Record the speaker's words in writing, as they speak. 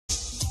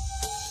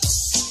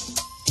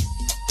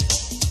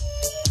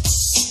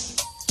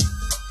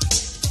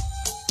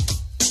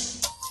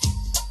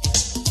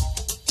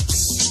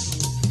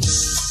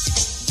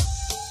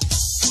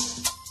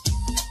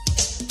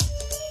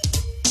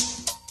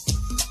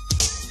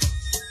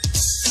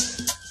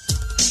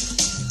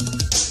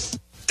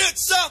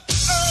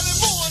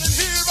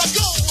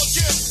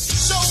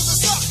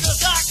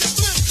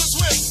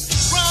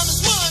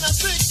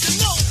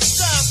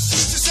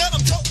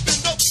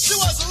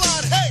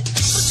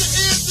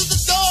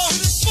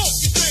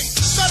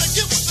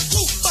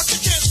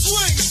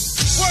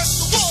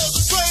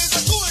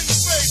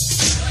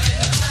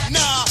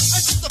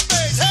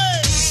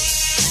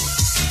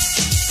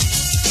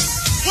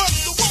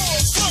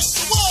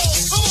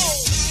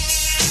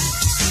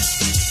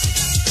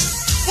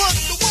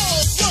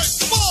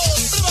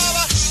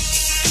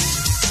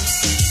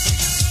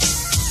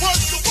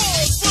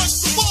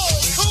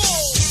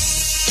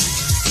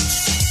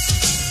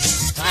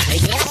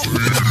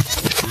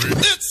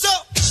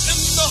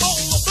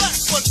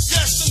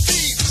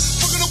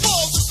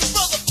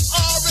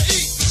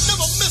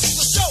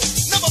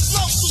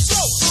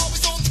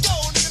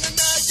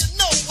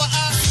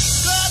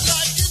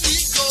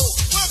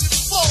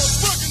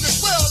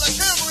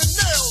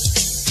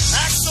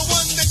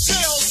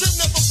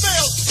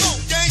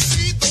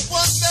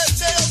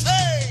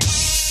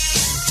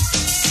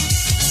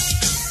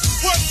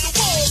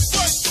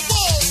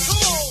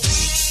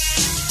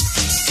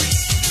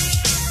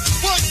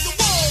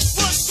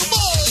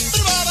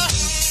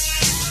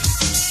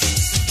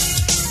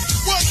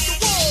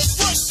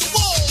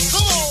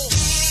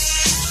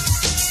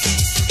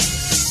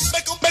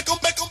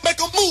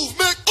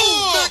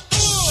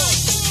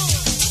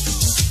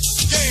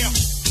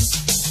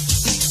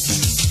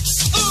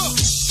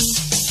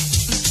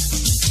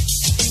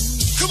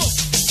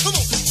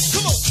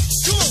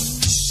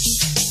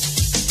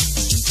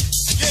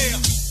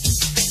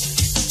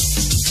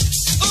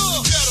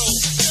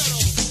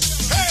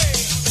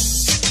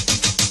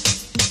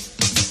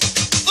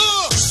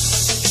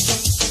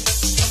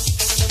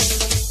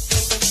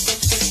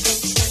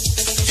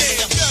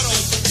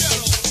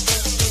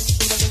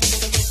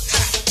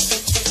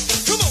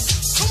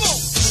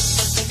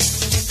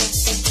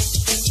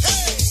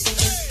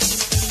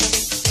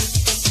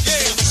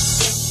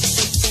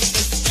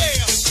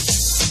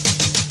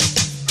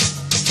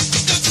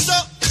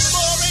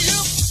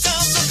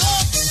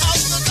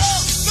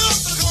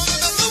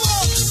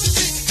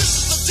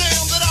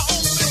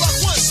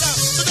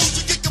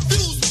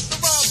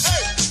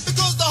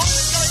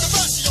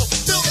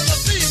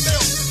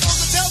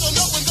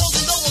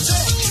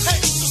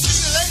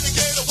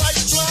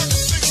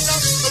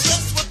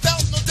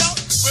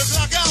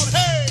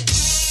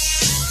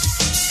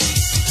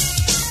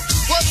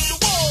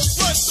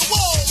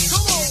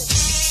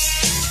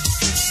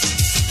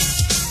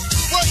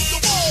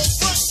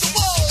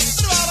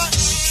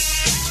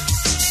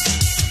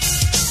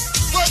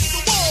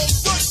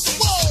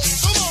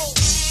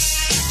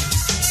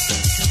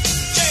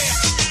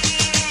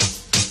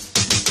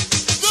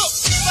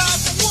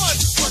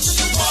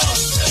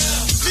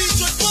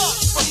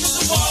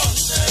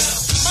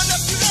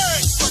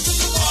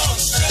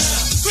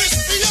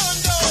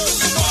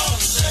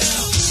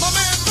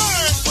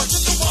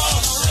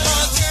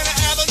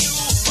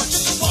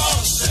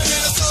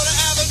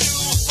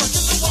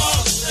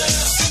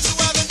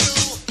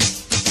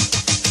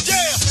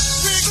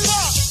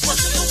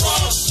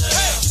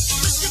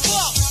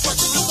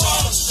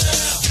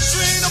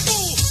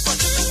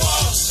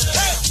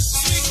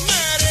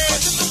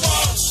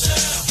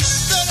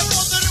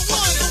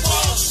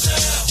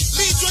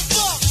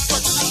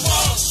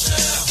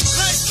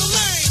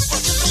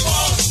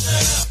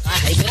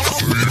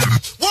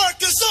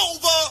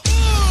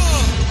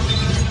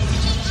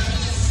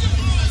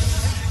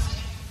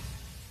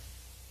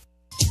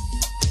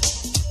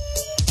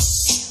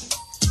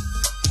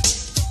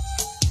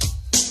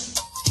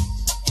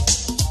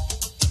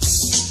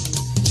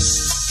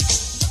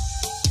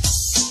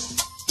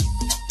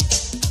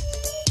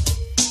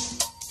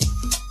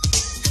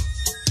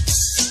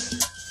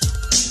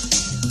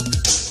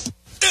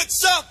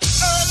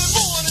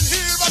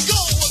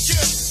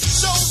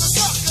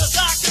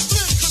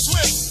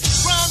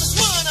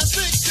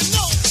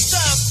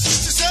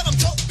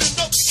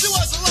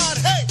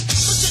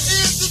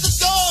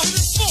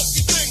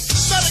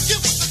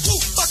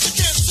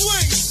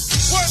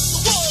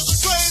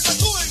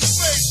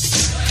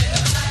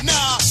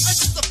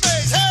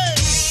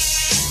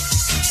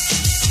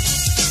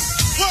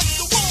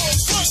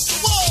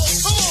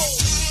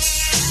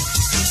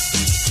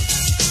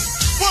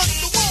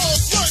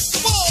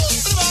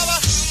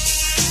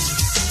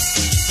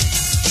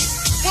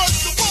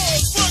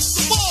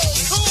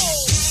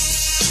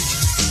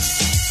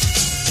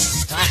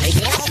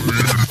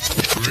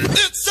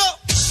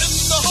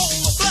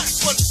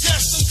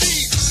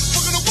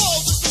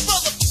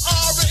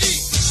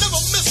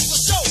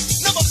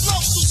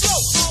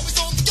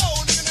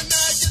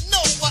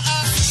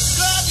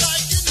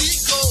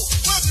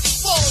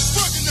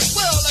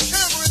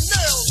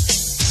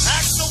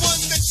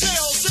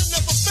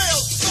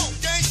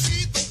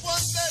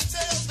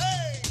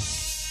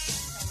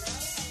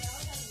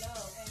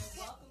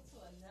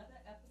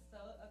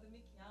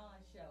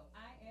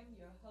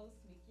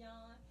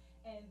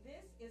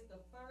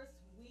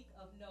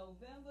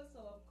November.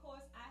 So, of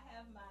course, I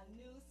have my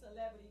new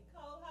celebrity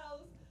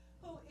co-host,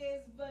 who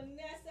is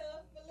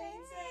Vanessa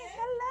Fleeton.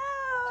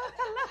 Hello,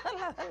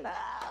 hello,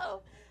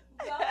 hello.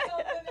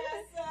 Welcome,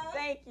 Vanessa.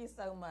 Thank you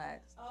so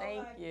much.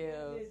 Thank you.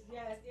 Goodness.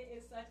 Yes, it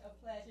is such a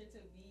pleasure to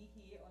be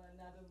here on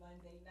another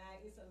Monday night.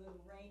 It's a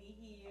little rainy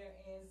here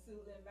in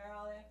Suitland,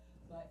 Maryland,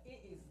 but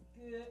it is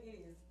good.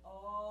 It is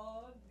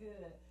all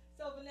good.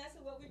 So, Vanessa,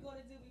 what we're going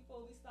to do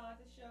before we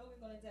start the show, we're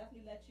going to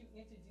definitely let you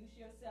introduce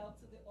yourself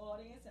to the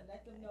audience and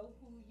let them know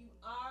who you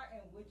are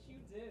and what you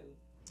do.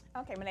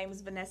 Okay, my name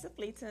is Vanessa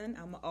Fleeton.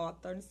 I'm an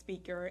author and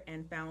speaker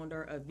and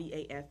founder of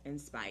VAF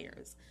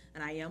Inspires.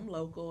 And I am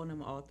local, and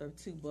I'm an author of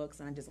 2 books,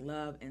 and I just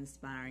love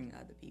inspiring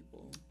other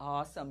people.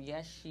 Awesome.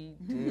 Yes, she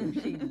do.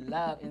 She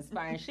loves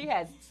inspiring. She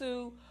has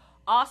 2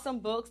 awesome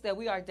books that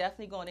we are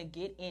definitely going to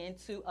get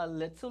into a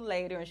little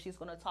later, and she's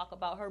going to talk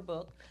about her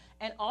book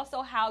and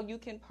also how you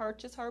can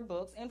purchase her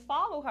books and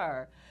follow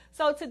her.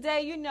 So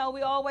today, you know,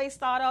 we always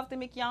start off the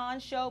Mignon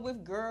show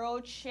with girl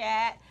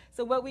chat.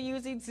 So what we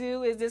usually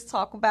do is just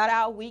talk about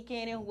our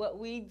weekend and what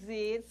we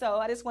did. So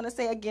I just want to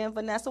say again,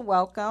 Vanessa,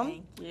 welcome.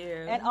 Thank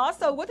you. And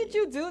also, what did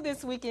you do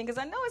this weekend?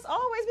 Because I know it's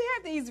always, we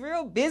have these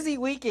real busy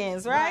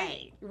weekends,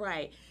 right?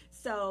 Right.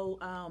 So,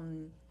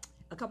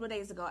 a couple of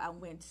days ago, I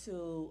went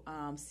to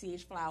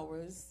C.H.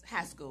 Flowers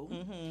High School,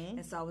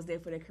 and so I was there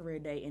for their career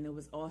day, and it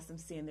was awesome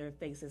seeing their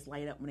faces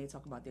light up when they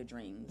talk about their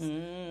dreams,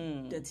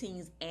 the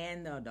teens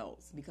and the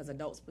adults, because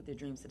adults put their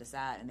dreams to the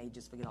side and they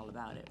just forget all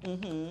about it.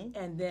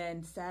 And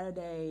then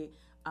Saturday,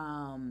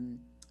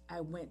 I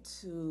went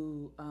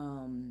to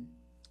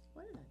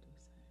what did I do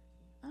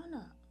Saturday? I don't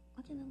know.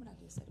 I can't remember what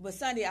I did Saturday. But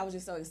Sunday, I was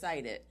just so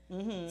excited.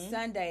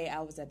 Sunday,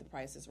 I was at The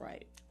Price is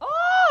Right.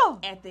 Oh!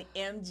 At the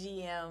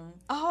MGM.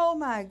 Oh,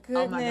 my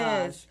goodness. Oh, my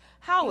gosh.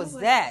 How was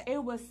that?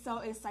 It was so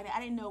exciting. I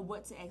didn't know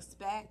what to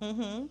expect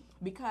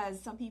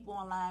because some people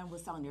online were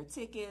selling their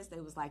tickets. They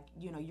was like,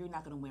 you know, you're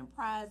not going to win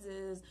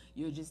prizes.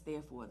 You're just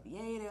there for a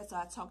theater. So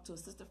I talked to a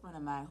sister friend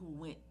of mine who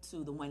went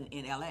to the one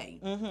in L.A.,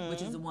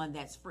 which is the one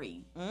that's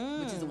free,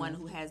 which is the one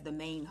who has the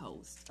main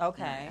host.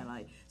 Okay. In LA.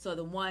 So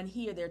the one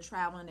here, they're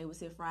traveling. They was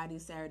here Friday,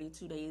 Saturday,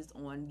 2 days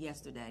on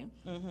yesterday.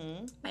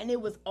 And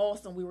it was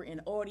awesome. We were in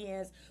the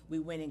audience. We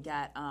went and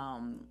got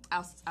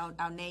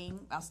our name,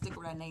 our sticker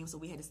with our name, so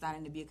we had to sign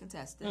in to be a contestant.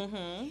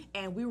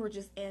 And we were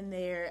just in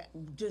there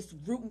just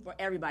rooting for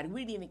everybody.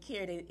 We didn't even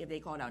care if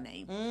they called our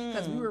name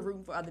because we were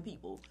rooting for other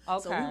people.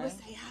 Okay. So we would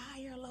say,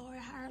 higher, lower.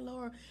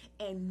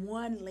 And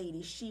one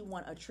lady, she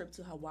won a trip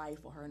to Hawaii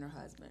for her and her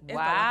husband. It felt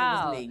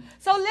like it was me.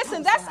 So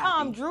listen, that's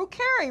so Drew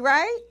Carey,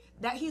 right?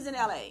 That he's in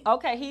L.A.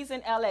 Okay, he's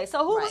in L.A.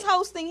 So who was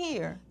hosting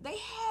here? They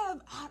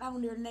have, I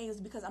don't know their names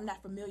because I'm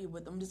not familiar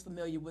with them. I'm just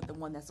familiar with the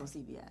one that's on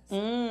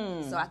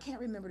CBS. So I can't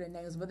remember their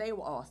names, but they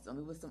were awesome.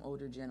 It was some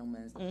older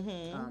gentlemen,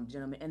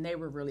 and they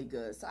were really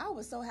good. So I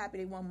was so happy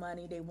they won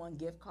money. They won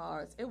gift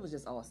cards. It was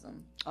just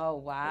awesome. Oh,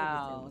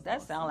 wow. It was That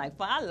awesome. sounds like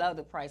fun. I love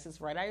The Price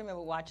is Right. I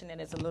remember watching it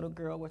as a little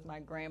girl with my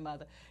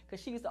grandmother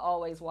because she used to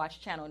always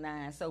watch Channel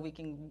 9 so we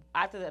can,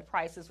 after The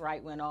Price is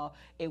Right went off,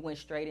 it went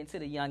straight into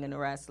The Young and the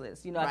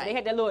Restless. You know, they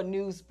had that little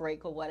news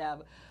break or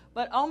whatever.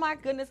 But oh my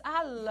goodness,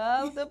 I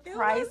love The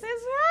Price is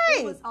Right.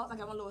 It was awesome. I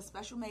got my little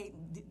special made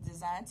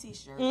design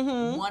T-shirt,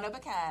 one of a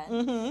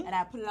kind, and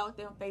I put it out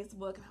there on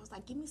Facebook. And I was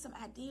like, "Give me some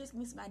ideas,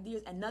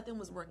 and nothing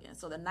was working.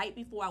 So the night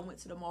before I went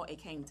to the mall, it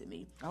came to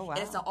me. Oh wow!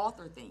 It's an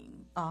author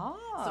thing. Oh,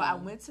 so I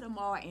went to the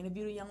mall. I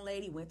interviewed a young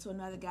lady. Went to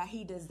another guy.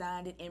 He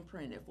designed it and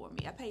printed it for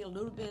me. I paid a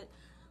little bit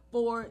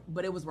for it,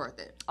 but it was worth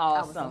it.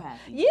 Awesome. I was so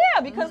happy.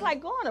 Yeah, because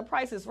like going to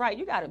Price is Right,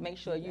 you got to make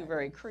sure you're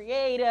very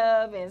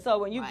creative, and so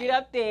when you get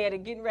up there to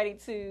getting ready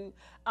to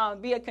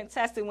be a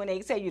contestant, when they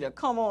say you to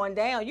come on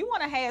down, you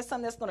want to have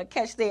something that's going to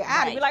catch their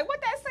eye. To be like,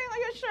 what that say on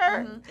your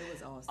shirt? It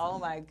was awesome. Oh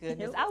my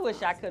goodness, I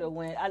wish I could have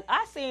went.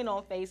 I seen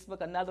on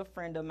Facebook another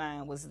friend of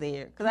mine was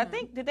there because I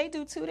think did they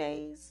do 2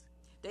 days?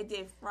 They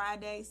did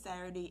Friday,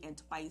 Saturday, and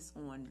twice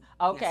on.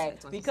 Okay,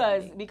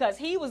 because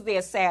he was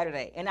there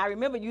Saturday, and I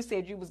remember you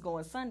said you was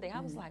going Sunday. I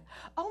was like,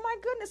 oh my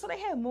goodness! So they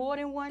had more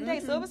than one day.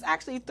 So it was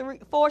actually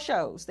 4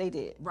 shows they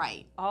did.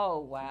 Right. Oh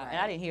wow! Right. And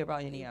I didn't hear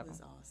about any of them.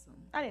 It was awesome.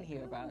 I didn't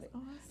hear about it.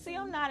 Awesome. See,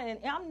 I'm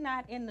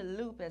not in the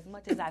loop as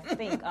much as I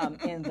think I'm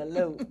in the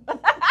loop.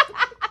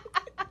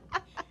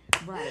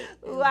 Right.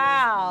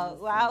 Wow.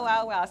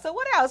 So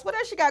what else? What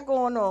else you got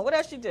going on? What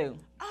else you do?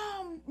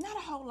 Not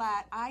a whole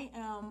lot. I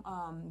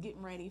am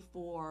getting ready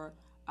for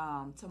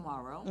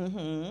tomorrow.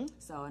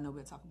 So I know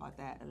we'll talk about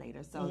that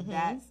later. So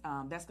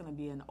that's going to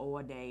be an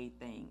all-day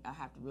thing. I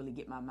have to really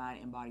get my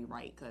mind and body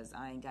right because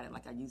I ain't got it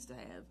like I used to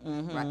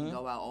have, where I can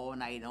go out all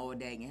night and all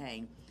day and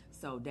hang.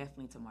 So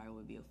definitely tomorrow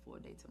will be a full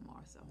day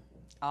tomorrow. So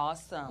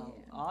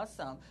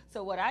awesome.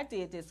 So what I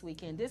did this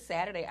weekend, this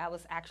Saturday, I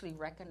was actually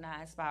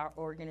recognized by our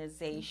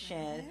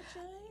organization.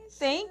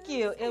 Thank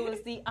you. It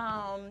was the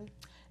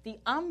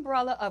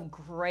Umbrella of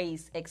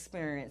Grace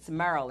Experience,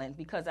 Maryland,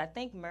 because I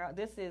think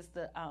this is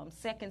the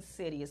second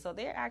city. So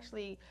they're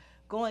actually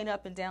going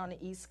up and down the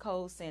East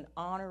Coast and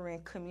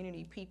honoring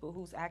community people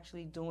who's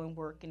actually doing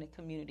work in the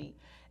community.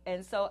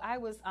 And so I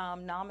was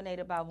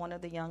nominated by one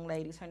of the young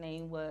ladies. Her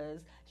name was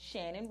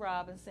Shannon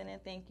Robinson,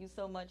 and thank you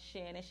so much,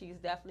 Shannon. She's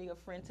definitely a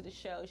friend to the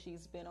show.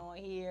 She's been on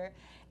here.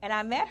 And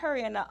I met her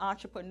in the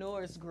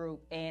entrepreneurs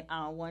group, and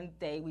one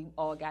day we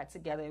all got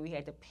together and we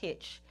had to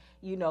pitch,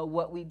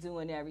 what we do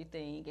and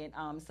everything.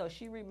 And so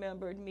she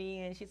remembered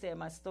me, and she said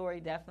my story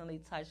definitely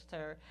touched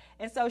her.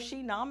 And so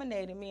she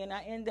nominated me, and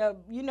I ended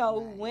up,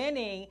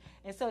 winning.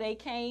 And so they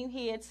came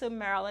here to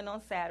Maryland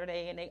on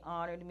Saturday, and they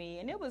honored me,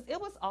 and it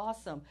was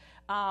awesome.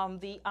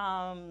 The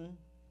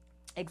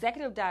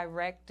executive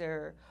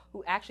director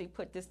who actually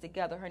put this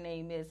together, her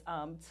name is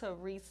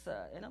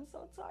Teresa, and I'm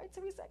so sorry,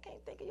 Teresa, I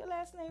can't think of your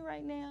last name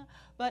right now,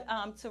 but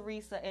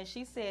Teresa, and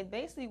she said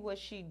basically what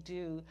she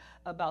do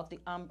about the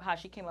how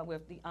she came up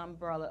with the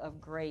umbrella of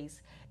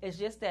grace is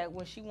just that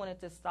when she wanted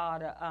to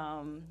start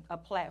a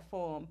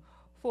platform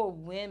for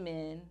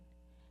women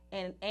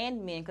and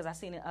men, because I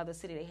seen in other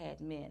cities they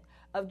had men,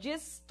 of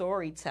just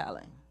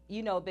storytelling.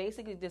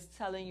 Basically just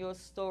telling your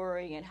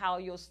story and how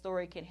your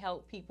story can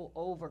help people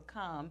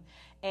overcome.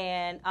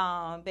 And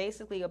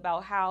basically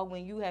about how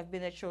when you have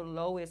been at your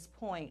lowest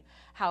point,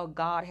 how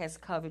God has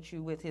covered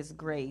you with his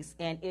grace.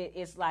 And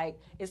it's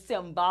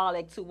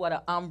symbolic to what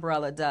an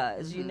umbrella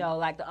does.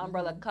 Like the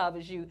umbrella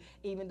covers you,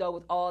 even though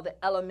with all the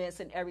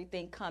elements and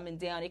everything coming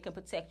down, it can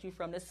protect you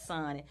from the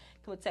sun. It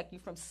can protect you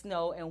from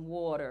snow and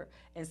water.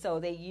 And so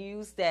they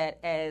use that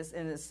as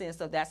in the sense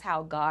of that's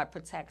how God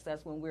protects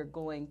us when we're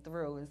going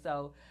through. And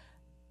so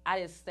I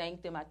just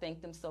thank them. I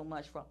thank them so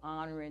much for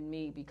honoring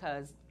me,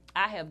 because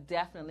I have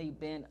definitely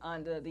been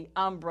under the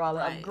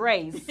umbrella of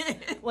grace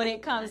when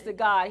it comes to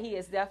God. He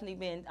has definitely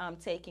been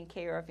taking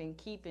care of and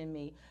keeping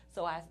me.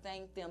 So I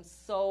thank them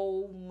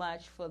so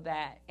much for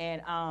that.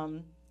 And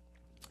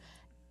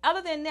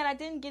other than that, I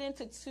didn't get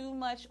into too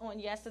much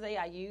on yesterday.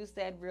 I used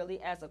that really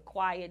as a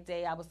quiet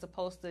day. I was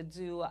supposed to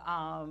do,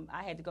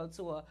 I had to go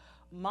to a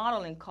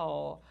modeling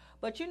call.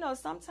 But,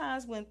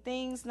 sometimes when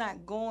things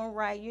not going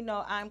right,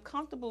 I'm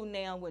comfortable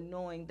now with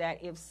knowing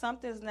that if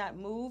something's not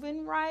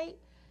moving right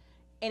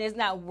and it's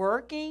not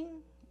working,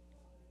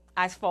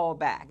 I fall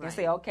back and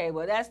say, okay,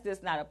 well, that's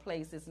just not a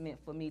place that's meant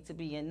for me to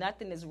be in.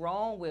 Nothing is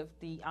wrong with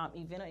the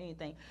event or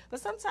anything. But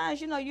sometimes,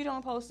 you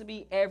don't supposed to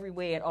be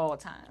everywhere at all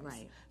times.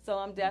 Right. So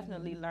I'm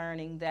definitely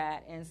learning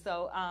that. And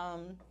so,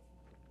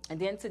 and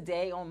then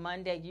today on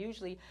Monday,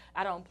 usually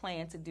I don't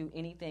plan to do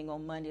anything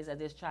on Mondays. I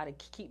just try to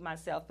keep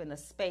myself in a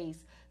space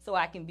so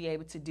I can be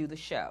able to do the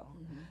show.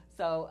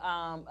 So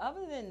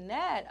other than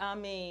that,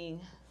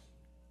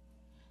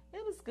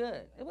 it was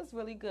good. It was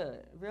really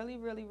good. Really,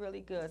 really,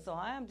 really good. So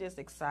I am just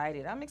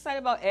excited. I'm excited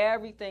about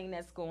everything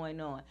that's going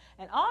on.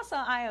 And also,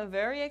 I am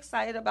very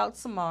excited about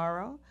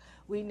tomorrow.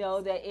 We know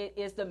that it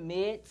is the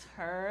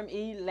midterm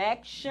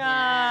elections.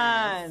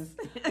 Yes.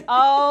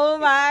 Oh,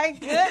 my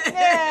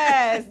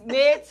goodness.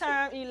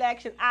 Midterm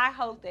elections. I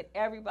hope that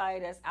everybody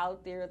that's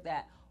out there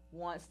that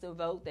wants to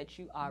vote, that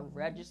you are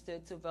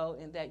registered to vote,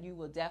 and that you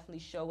will definitely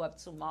show up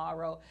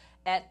tomorrow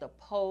at the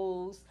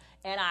polls.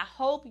 And I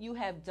hope you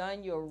have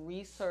done your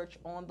research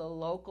on the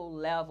local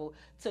level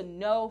to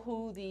know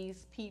who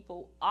these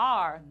people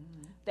are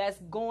that's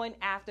going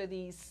after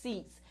these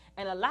seats.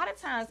 And a lot of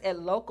times at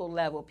local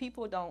level,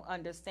 people don't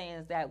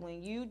understand that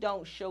when you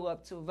don't show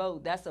up to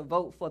vote, that's a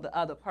vote for the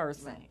other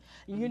person.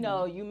 Right.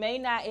 You may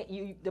not,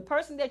 the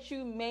person that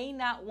you may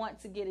not want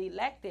to get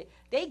elected,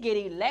 they get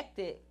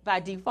elected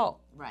by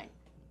default. Right.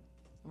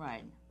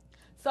 Right.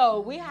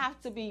 So we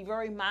have to be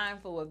very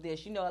mindful of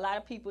this. A lot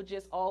of people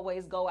just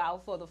always go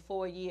out for the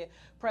 4-year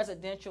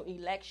presidential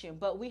election,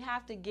 but we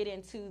have to get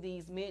into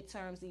these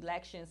midterms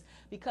elections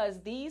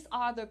because these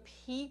are the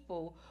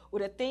people or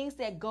the things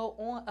that go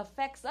on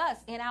affects us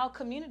in our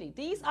community.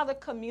 These are the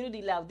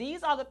community level.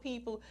 These are the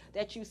people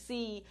that you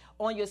see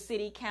on your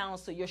city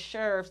council, your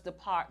sheriff's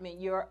department,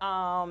 your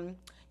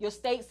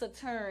state's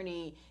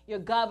attorney, your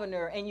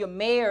governor, and your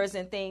mayors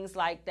and things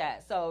like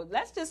that. So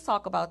let's just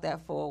talk about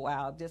that for a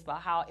while, just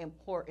about how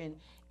important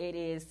it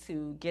is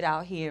to get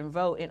out here and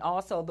vote, and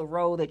also the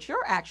role that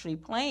you're actually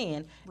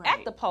playing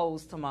at the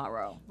polls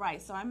tomorrow. Right.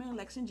 So I'm an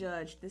election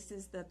judge. This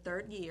is the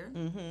 3rd year.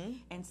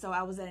 And so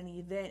I was at an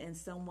event, and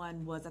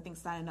someone was, I think,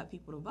 signing up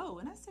people to vote.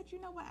 And I said,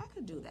 you know what, I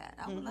could do that.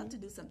 I would love to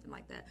do something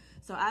like that.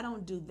 So I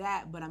don't do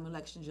that, but I'm an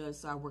election judge,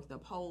 so I work the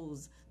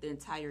polls the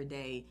entire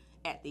day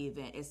at the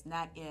event. It's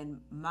not in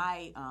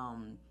my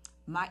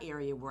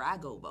area where I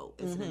go vote.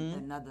 It's in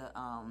another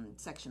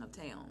section of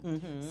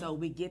town. So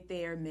we get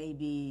there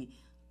maybe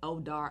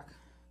dark,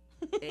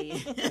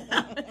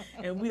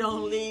 and we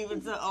don't leave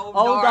until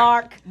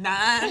dark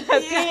 9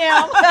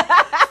 p.m.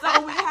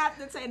 So we have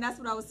to take, and that's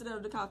what I was sitting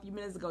on the call a few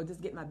minutes ago, just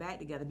get my bag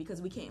together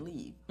because we can't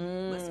leave.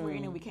 We're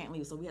swearing in, we can't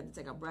leave. So we have to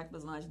take our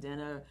breakfast, lunch,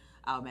 dinner,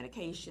 our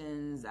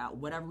medications,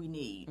 whatever we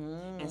need.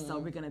 And so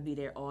we're going to be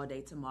there all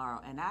day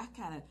tomorrow. And I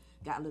kind of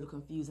got a little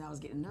confused. I was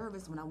getting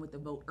nervous when I went to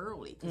vote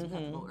early because we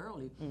have to vote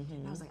early.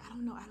 And I was like, I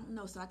don't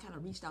know. So I kind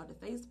of reached out to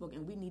Facebook,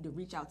 and we need to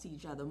reach out to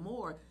each other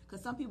more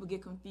because some people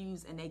get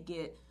confused and they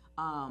get,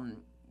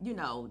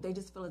 they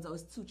just feel as though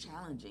it's too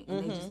challenging.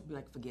 And they just be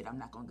like, forget it, I'm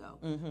not going to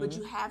go. But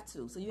you have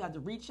to. So you have to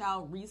reach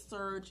out,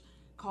 research,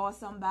 call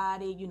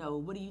somebody,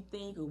 what do you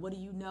think or what do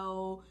you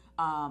know?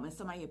 And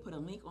somebody had put a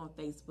link on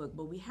Facebook,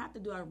 but we have to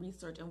do our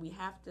research and we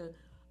have to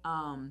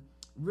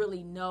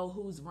really know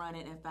who's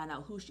running and find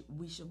out who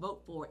we should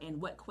vote for and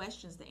what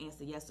questions to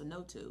answer yes or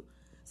no to.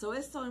 So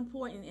it's so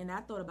important. And I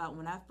thought about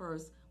when I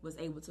first was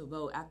able to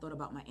vote, I thought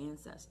about my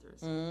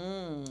ancestors.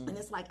 And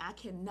it's like, I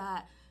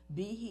cannot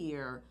be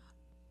here.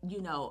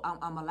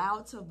 I'm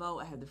allowed to vote.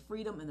 I have the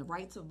freedom and the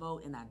right to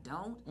vote, and I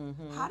don't.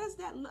 How does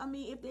that look? I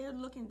mean, if they're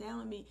looking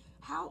down on me,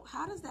 how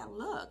does that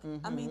look?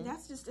 I mean,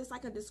 it's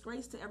like a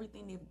disgrace to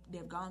everything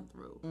they've gone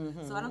through.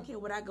 So I don't care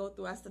what I go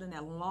through. I stood in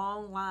that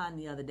long line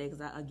the other day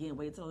because I, again,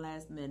 waited till the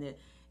last minute,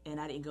 and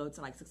I didn't go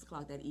till like 6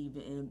 o'clock that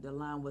evening, and the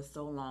line was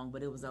so long,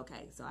 but it was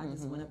okay. So I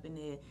just went up in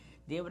there,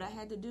 did what I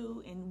had to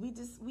do, and we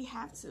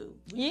have to.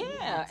 We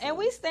have to. And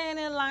we stand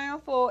in line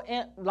for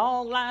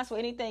long lines for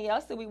anything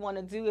else that we want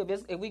to do.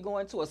 If we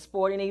going to a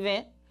sporting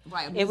event,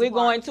 right? If we're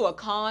going to a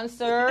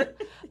concert,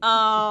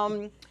 have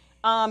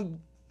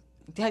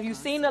you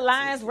seen the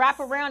lines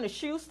wrap around the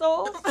shoe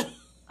stores?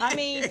 I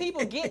mean,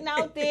 people getting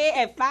out there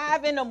at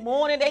 5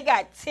 a.m. They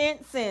got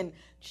tents and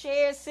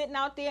chairs sitting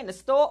out there, and the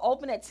store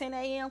open at 10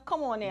 a.m.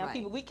 Come on now,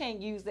 people. We can't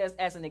use this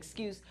as an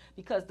excuse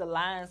because the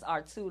lines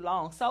are too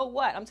long. So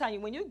what? I'm telling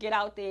you, when you get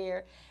out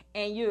there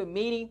and you're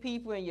meeting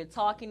people and you're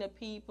talking to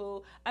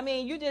people, I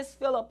mean, you just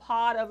feel a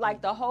part of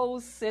like the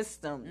whole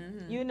system,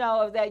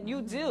 that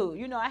you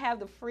do. I have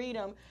the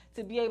freedom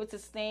to be able to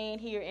stand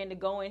here and to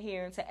go in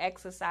here and to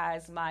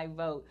exercise my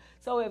vote.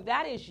 So if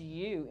that is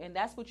you and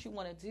that's what you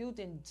want to do,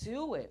 then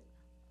do it.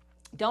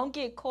 Don't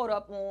get caught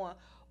up on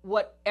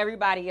what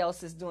everybody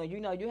else is doing.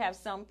 You have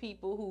some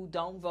people who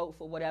don't vote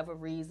for whatever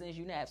reasons.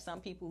 You have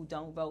some people who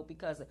don't vote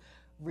because of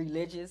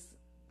religious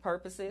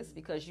purposes,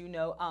 because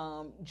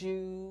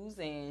Jews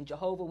and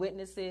Jehovah's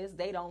Witnesses,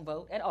 they don't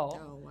vote at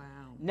all. Oh, wow.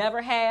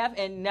 Never have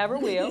and never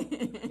will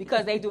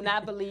because they do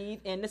not believe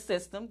in the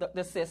system,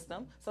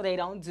 so they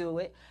don't do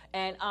it.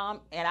 And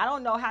I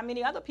don't know how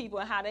many other people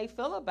and how they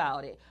feel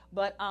about it.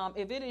 But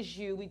if it is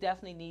you, we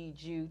definitely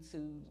need you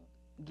to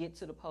get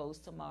to the polls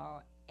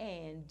tomorrow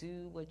and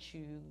do what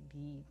you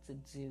need to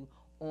do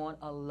on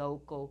a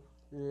local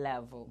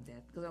level.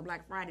 Because on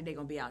Black Friday, they're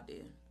going to be out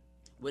there.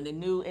 When the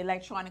new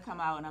electronic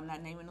come out, and I'm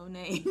not naming no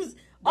names.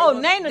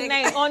 Name the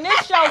name. On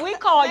this show, we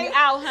call you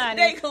out, honey.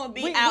 They're going to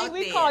be out there.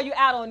 We call you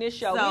out on this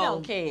show. So, we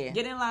don't care.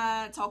 Get in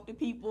line, talk to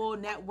people,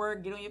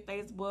 network, get on your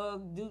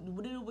Facebook, do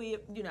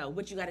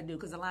what you got to do.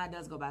 Because the line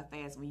does go by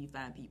fast when you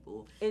find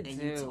people.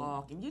 You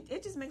talk. And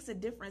it just makes a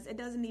difference. It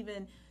doesn't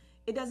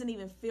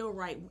even feel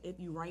right if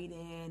you write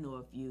in or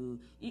if you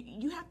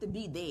have to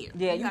be there.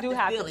 Yeah, you do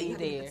have to be you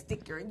there. Have to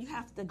sticker, and you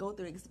have to go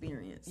through the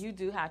experience. You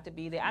do have to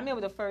be there. I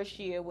remember the first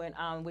year when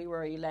we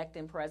were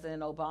electing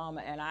President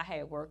Obama, and I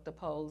had worked the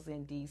polls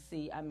in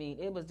D.C. I mean,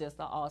 it was just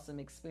an awesome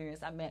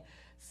experience. I met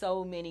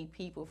so many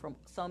people from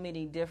so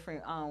many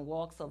different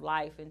walks of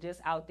life, and just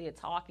out there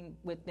talking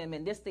with them,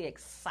 and just the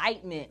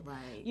excitement.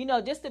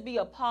 Right. Just to be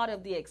a part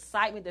of the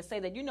excitement, to say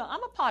that,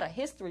 I'm a part of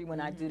history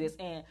when I do this,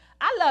 and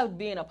I love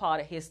being a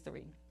part of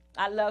history.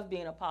 I love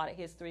being a part of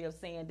history, of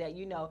saying that,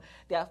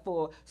 that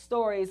for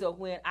stories of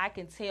when I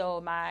can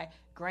tell my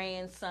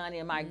grandson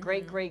and my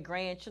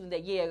great-great-grandchildren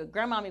that,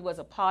 grandmommy was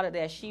a part of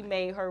that. She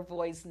made her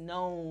voice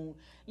known,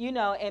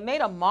 and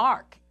made a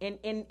mark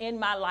in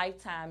my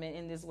lifetime and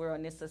in this world,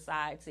 in this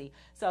society.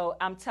 So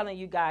I'm telling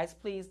you guys,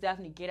 please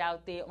definitely get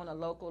out there on a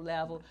local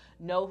level,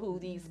 know who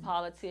these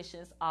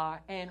politicians are,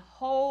 and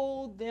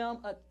hold them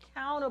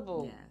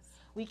accountable. Yes.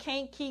 We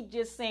can't keep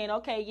just saying,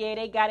 okay,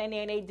 they got in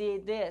there and they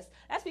did this.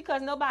 That's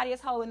because nobody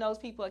is holding those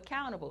people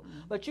accountable.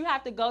 But you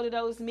have to go to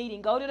those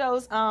meetings, go to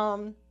those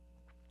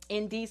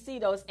in D.C.,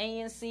 those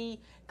ANC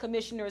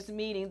commissioners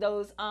meetings,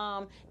 those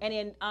and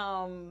in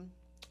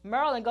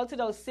Maryland, go to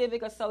those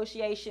civic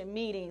association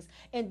meetings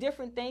and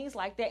different things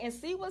like that, and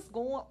see what's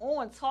going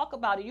on. Talk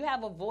about it. You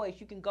have a voice.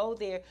 You can go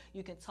there.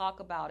 You can talk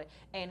about it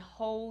and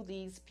hold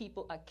these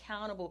people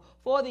accountable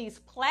for these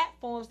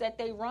platforms that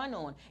they run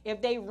on.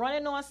 If they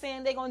running on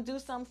saying they're going to do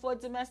something for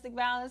domestic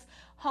violence,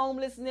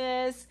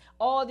 homelessness,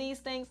 all these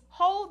things,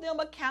 hold them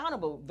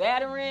accountable.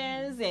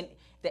 Veterans and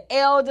the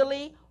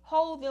elderly,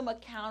 hold them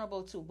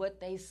accountable to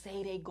what they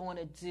say they're going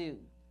to do.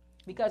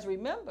 Because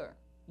remember,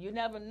 you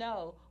never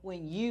know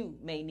when you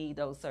may need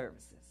those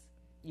services.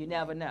 You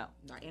never know.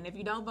 Right. And if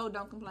you don't vote,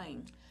 don't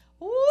complain.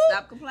 Ooh,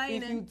 stop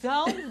complaining. If you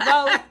don't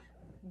vote,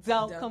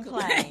 don't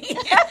complain.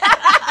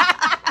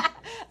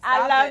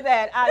 I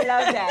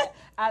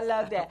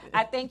love that.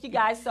 I thank you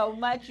guys so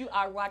much. You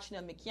are watching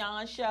the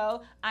Mignon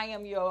Show. I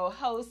am your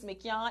host,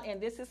 Mignon, and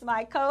this is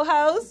my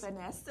co-host,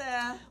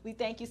 Vanessa. We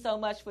thank you so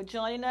much for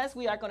joining us.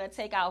 We are going to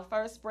take our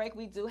first break.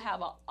 We do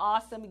have an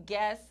awesome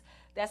guest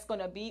that's going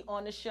to be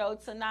on the show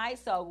tonight.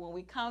 So when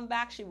we come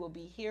back, she will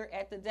be here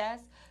at the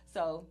desk.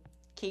 So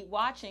keep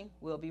watching.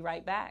 We'll be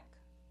right back.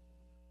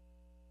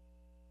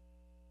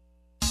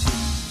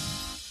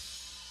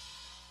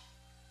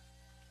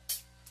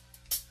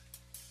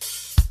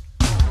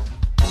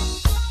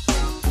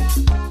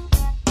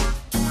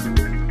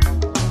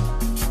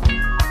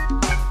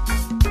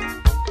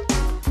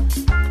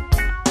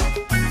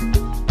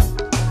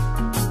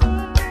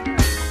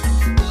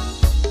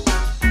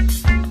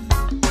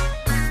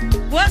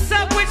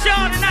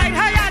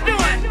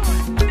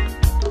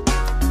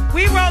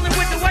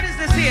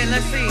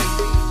 let's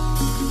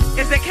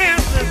see. Is the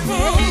cancers?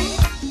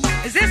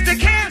 Is this the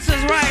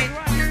cancers, right?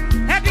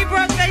 Happy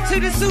birthday to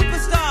the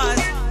superstars.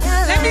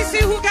 Let me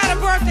see who got a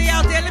birthday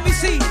out there. Let me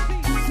see.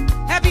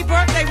 Happy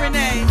birthday,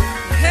 Renee.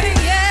 Hey,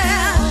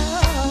 yeah.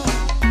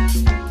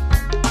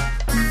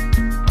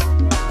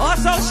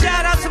 Also,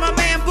 shout out to my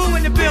man Boo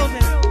in the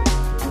building.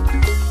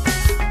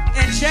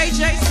 And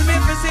JJ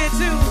Smith is here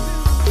too.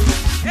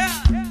 Yeah.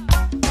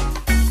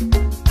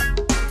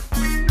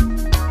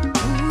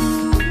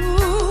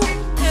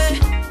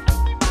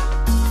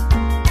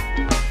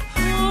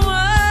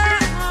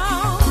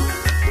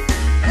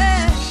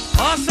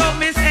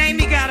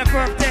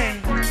 Birthday.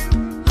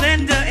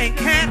 Linda and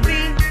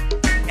Kathy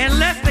and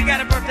Lester got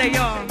a birthday,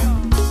 y'all.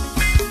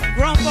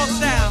 Grown folk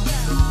style.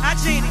 Hi,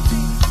 Jeannie.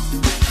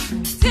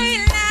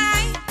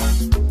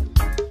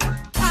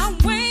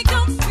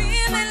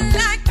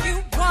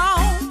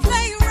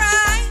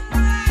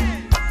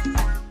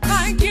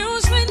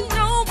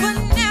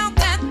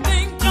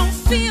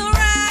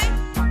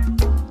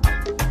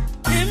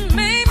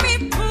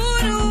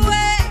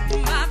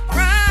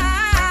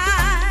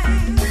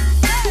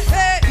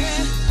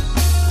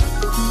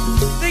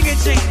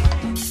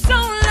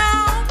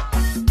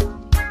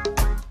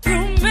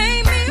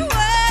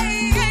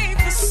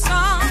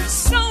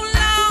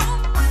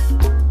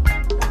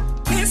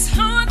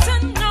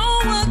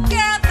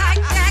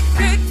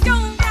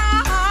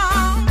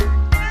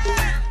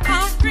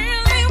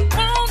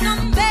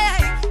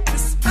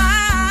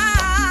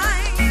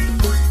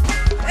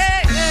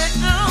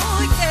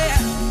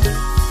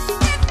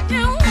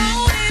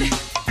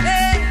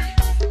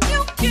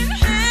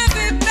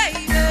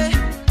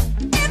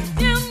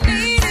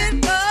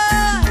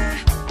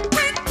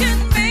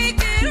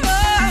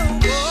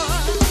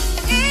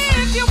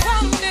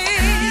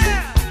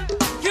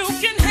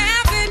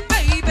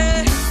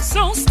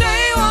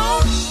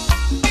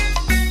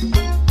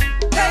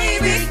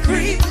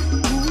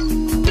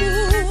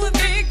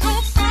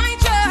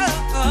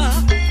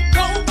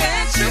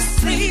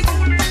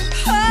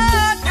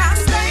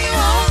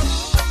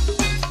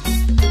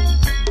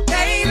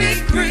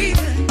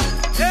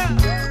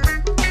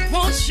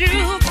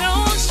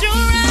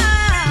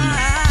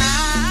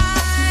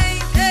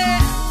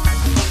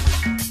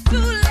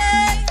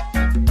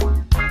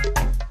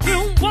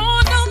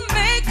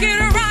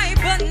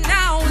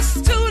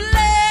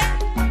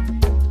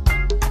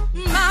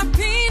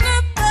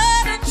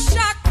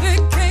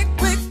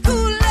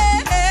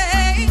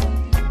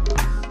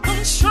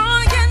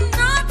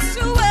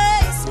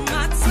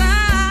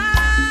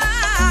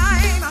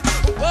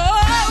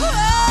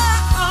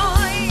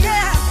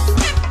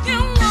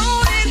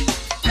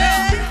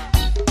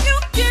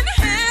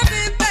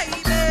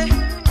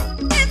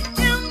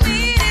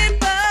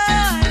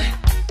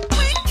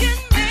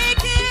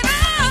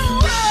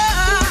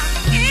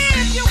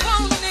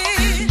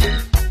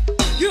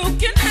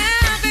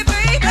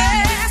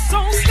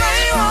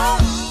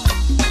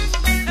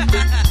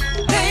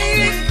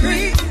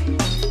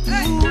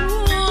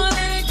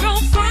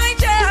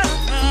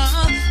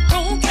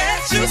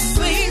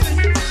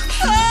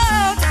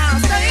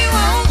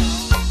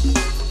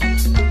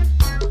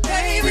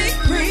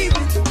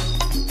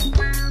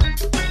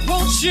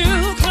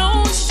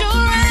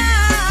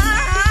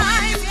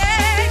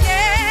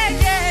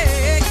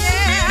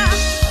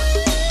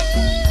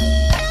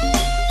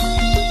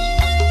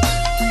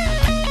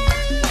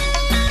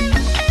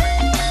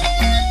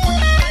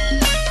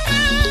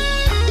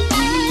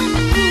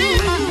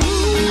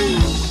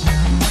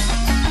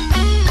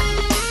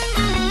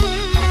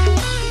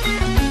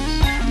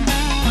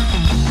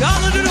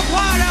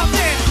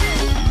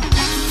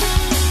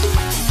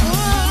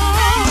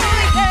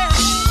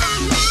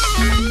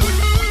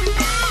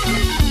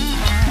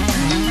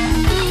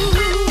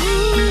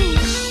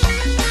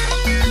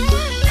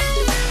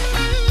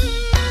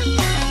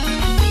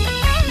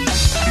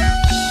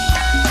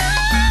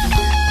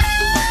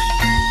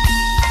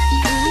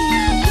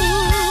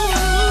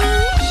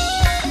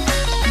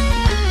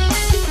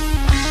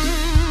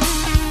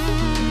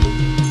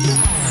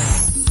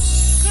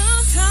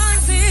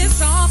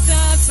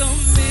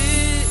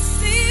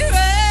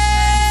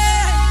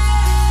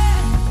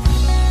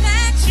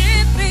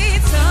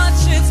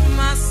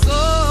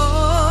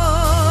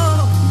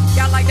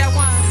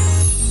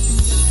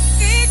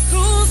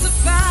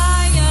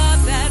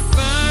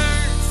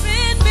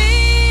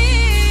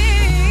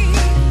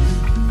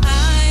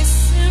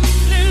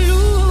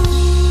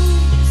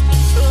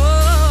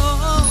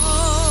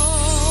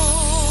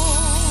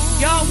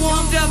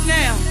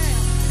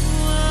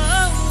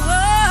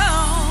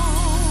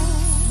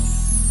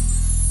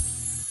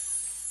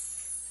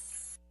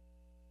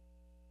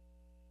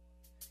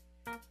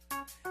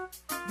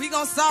 We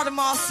gonna start them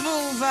all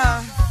smooth.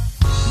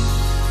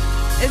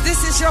 If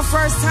this is your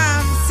first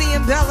time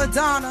seeing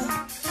Belladonna,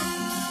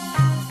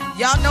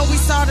 y'all know we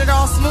started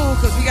all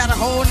smooth because we got a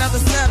whole nother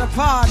set of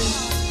party.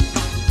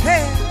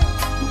 Hey,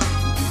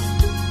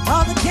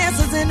 all the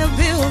cancers in the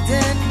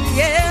building,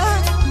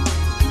 yeah.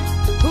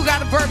 Who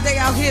got a birthday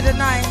out here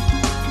tonight?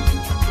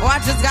 Oh, I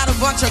just got a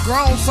bunch of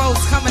grown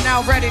folks coming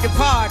out ready to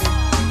party.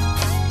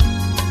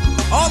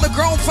 All the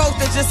grown folk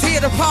that just here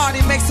to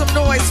party, make some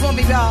noise for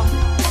me, y'all.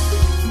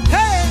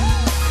 Hey,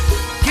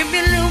 give me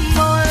a little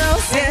more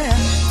love, yeah,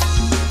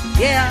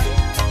 yeah.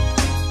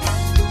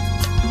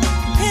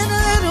 And a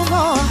little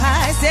more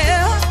highs,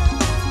 yeah.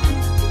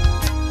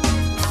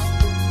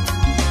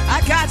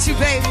 I got you,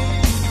 baby,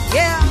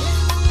 yeah.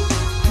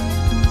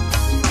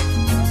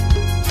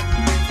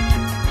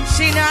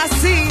 Sheena, I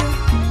see you.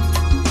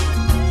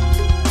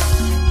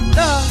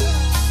 Love.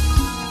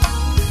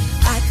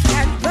 I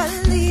can't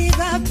believe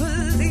I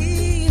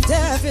believed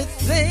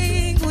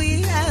everything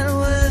we had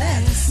would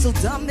last. So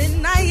dumb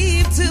and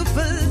naive to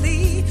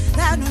believe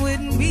that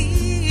with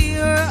me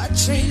you're a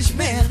changed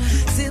man.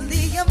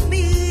 Silly of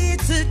me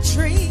to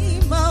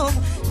dream of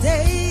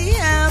day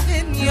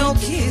having your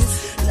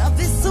kiss. Love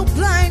is so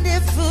blind,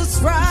 it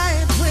feels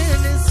right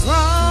when it's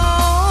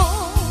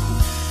wrong.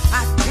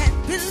 I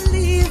can't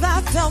believe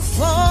I fell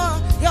for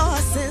your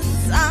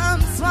sins.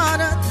 I'm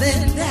smarter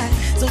than that.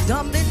 So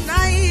dumb and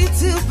naive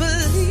to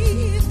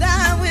believe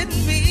that with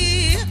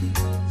me.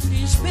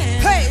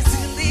 Hey,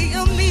 silly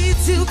of me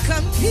to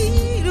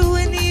compete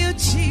when you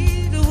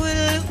cheat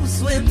with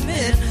loose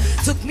women.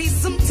 Took me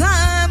some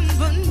time,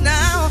 but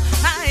now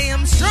I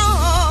am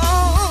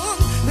strong.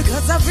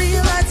 Because I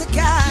realized I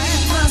got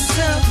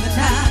myself and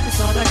that's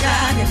all I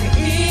got in the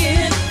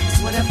end.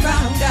 That's what I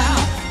found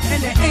out.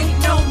 And there ain't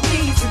no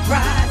need to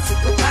cry,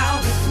 sick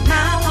about it. From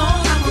now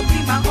on, I'ma be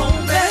my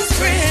own best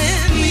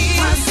friend. Me,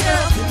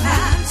 myself, and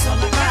that's all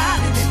I got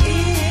in the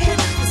end.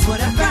 That's what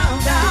I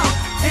found out.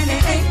 And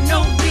there ain't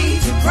no need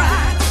to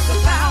cry, sick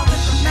about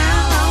it. From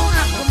now on,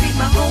 I'ma be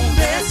my own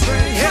best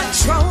friend.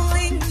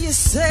 Controlling, you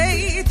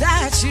say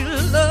that you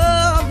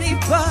love me,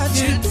 but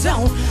you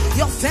don't.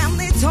 Your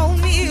family told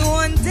me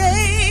one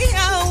day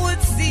I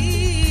would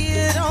see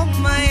it on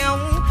my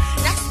own.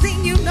 Next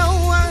thing you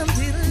know, I'm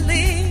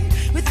dealing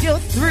with your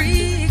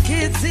 3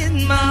 kids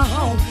in my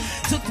home.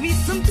 Took me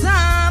some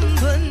time,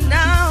 but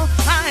now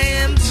I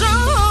am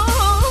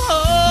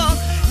strong.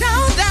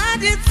 Now that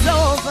it's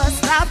over,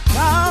 stop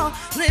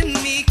calling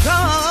me,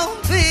 come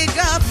pick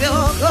up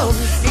your clothes.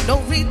 Ain't no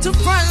need to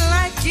front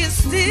like you're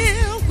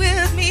still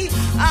with me.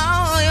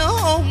 All your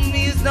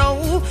homies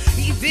know,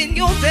 even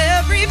your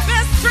very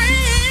best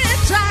friend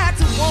tried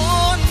to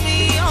warn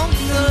me on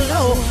the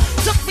low.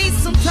 Took me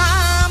some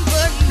time,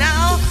 but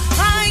now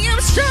I am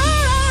strong.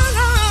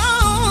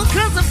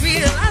 Cause I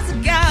realize I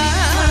got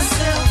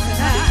myself and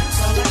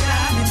that's all I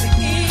got in the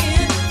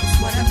end. That's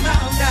what I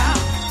found out.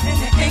 And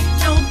there ain't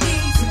no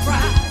need to cry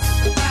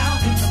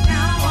about it. From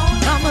now on,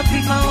 I'ma be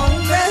my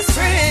own best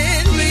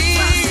friend. Me,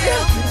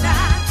 myself and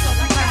that's all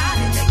I got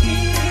in the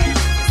end.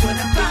 That's what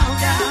I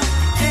found out.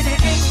 And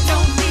there ain't no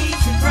need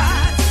to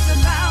cry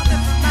about it.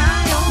 From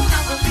now on,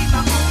 I'ma be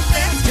my own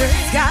best friend.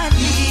 Just got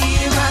me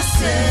and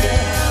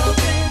myself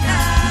and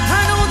I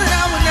know that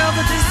I will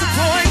never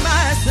disappoint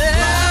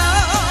myself.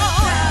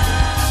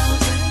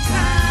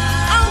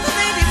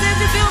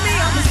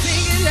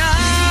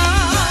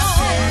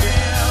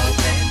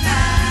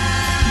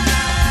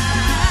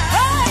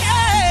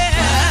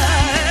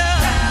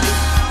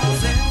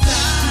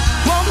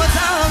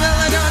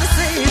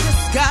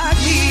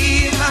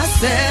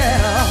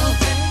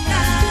 Myself and I.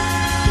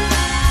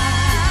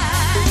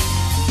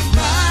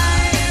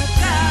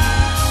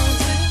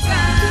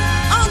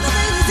 All the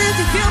ladies, if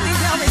you feel me,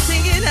 tell me,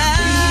 sing it out.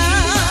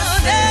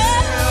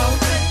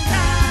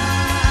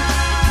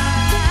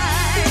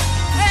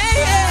 Hey,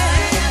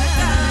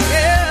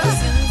 yeah.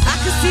 I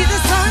can see the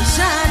sun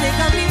shining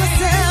on me,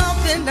 myself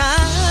and I.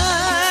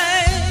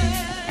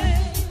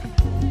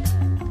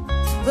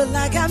 Well, I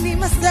got me,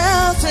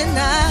 myself and I.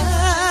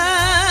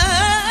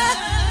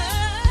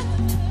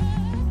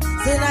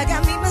 Said I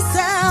got me,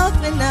 myself,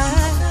 and I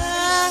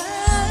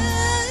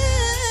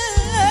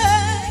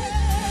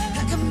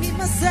got me,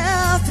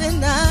 myself,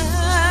 and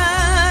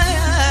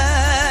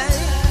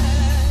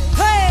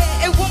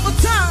Hey, and one more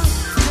time.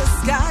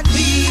 Just got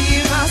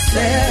me,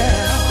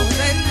 myself,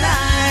 and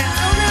I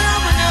know that I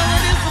would never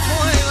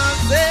disappoint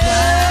myself.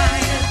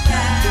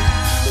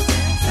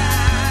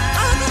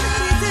 All the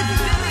ladies, if you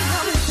feel me,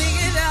 come and sing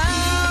it out.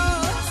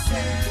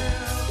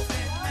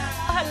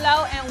 Hello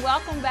and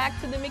welcome back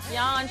to the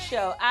Mignon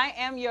Show. I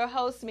am your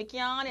host,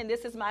 Mignon, and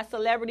this is my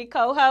celebrity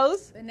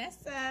co-host,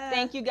 Vanessa.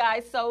 Thank you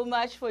guys so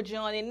much for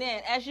joining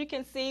in. As you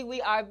can see,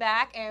 we are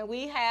back and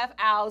we have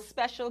our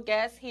special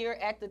guest here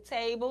at the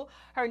table.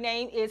 Her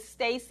name is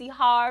Stacey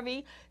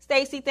Harvey.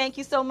 Stacey, thank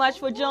you so much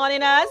for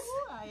joining us.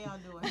 How y'all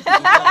doing?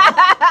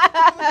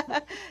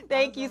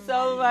 Thank you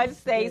so much,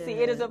 Stacey.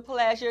 It is a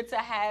pleasure to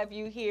have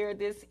you here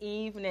this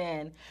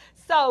evening.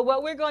 So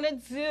what we're going to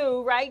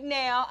do right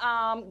now,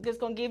 I'm just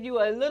going to give you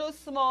a little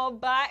small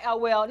bio.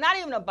 Well, not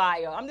even a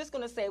bio. I'm just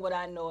going to say what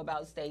I know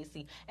about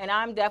Stacey. And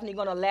I'm definitely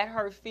going to let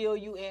her fill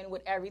you in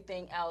with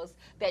everything else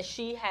that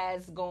she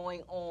has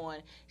going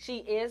on. She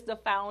is the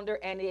founder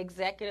and the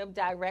executive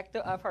director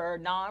of her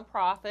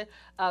nonprofit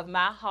of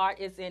My Heart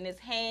Is in His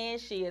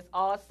Hands. She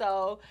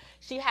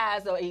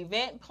has an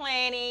event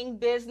planning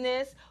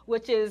business,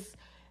 which is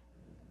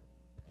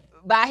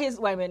By his,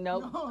 wait a minute,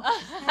 no.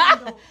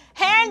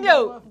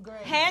 Handle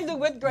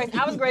with grace.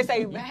 I was going to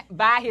say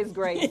by his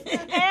grace.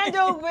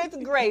 Handle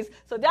with grace.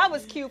 So that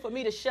was cute for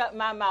me to shut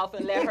my mouth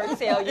and let her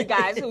tell you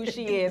guys who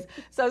she is.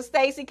 So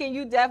Stacy, can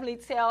you definitely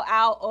tell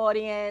our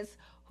audience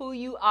who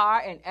you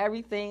are and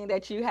everything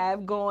that you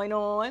have going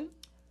on?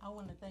 I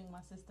want to thank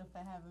my sister for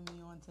having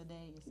me on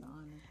today. It's an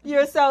honor.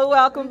 You're so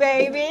welcome,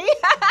 baby.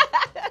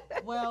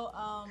 Well,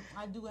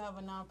 I do have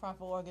a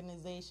nonprofit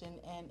organization,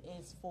 and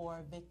it's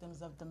for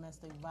victims of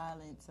domestic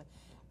violence.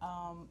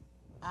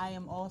 I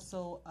am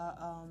also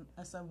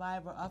a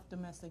survivor of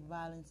domestic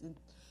violence. And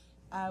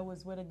I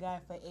was with a guy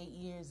for 8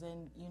 years,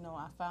 and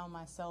I found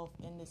myself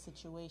in this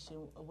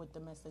situation with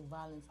domestic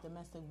violence.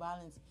 Domestic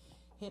violence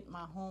hit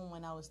my home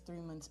when I was 3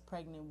 months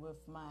pregnant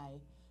with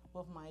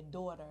my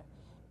daughter.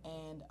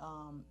 And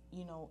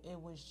it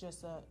was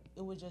just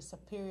a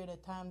period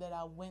of time that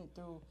I went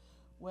through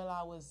where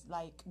I was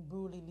like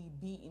brutally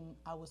beaten.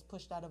 I was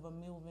pushed out of a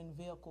moving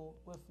vehicle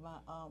with my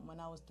when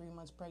I was 3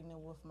 months pregnant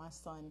with my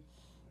son,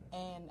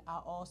 and I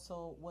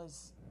also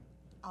was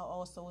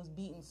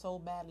beaten so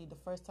badly. The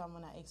first time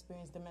when I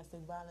experienced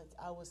domestic violence,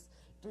 I was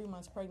 3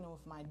 months pregnant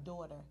with my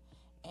daughter,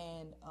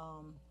 and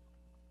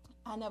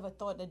I never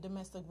thought that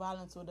domestic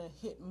violence would have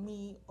hit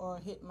me or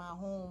hit my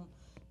home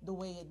the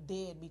way it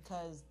did,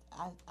 because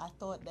I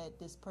thought that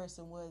this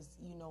person was,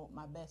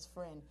 my best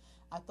friend.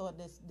 I thought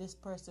this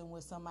person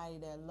was somebody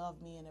that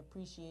loved me and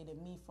appreciated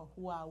me for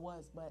who I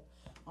was, but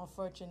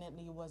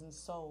unfortunately it wasn't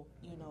so,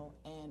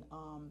 and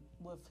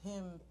with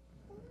him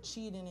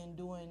cheating and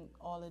doing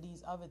all of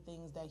these other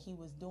things that he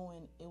was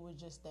doing, it was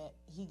just that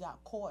he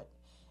got caught.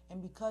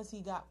 And because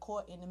he got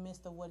caught in the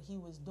midst of what he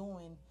was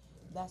doing,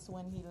 that's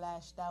when he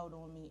lashed out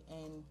on me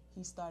and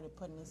he started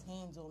putting his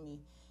hands on me.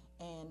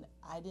 And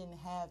I didn't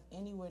have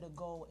anywhere to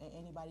go and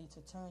anybody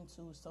to turn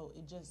to, so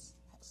it just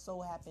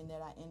so happened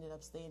that I ended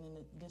up staying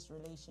in this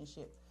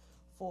relationship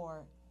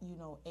for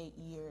 8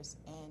 years,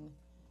 and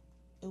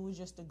it was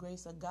just the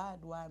grace of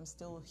God why I'm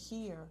still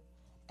here,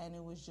 and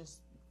it was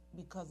just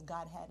because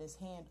God had his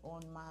hand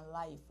on my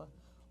life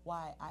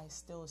why I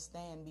still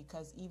stand,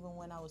 because even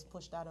when I was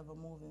pushed out of a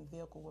moving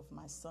vehicle with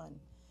my son,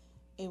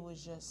 it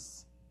was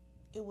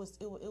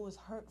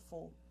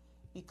hurtful,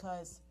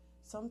 because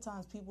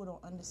sometimes people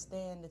don't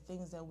understand the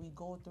things that we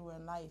go through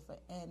in life,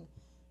 and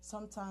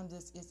sometimes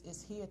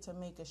it's here to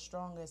make us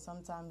stronger.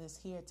 Sometimes it's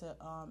here to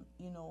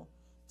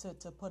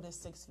to put us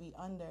 6 feet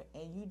under,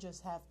 and you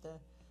just have to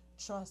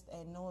trust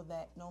and know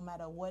that no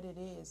matter what it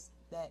is,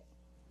 that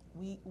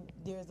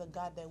there's a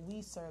God that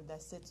we serve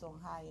that sits on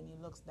high and he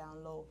looks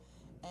down low,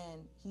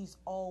 and he's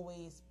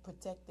always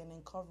protecting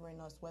and covering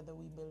us whether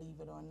we believe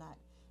it or not.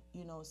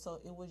 So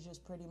it was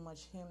just pretty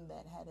much him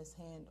that had his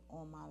hand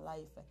on my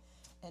life.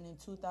 And in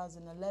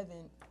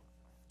 2011,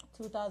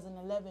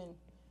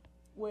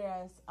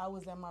 whereas I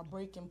was at my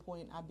breaking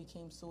point, I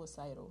became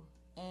suicidal.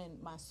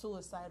 And my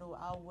suicidal,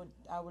 I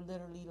would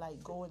literally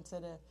like go into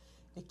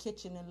the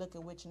kitchen and look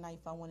at which knife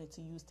I wanted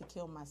to use to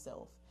kill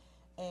myself,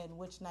 and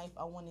which knife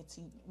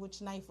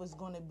was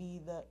going to be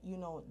the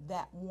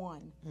that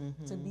one,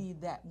 to be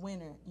that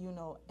winner,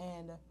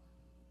 and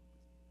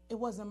it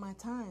wasn't my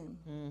time,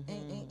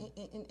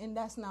 and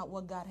that's not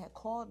what God had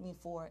called me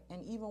for.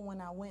 And even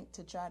when I went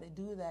to try to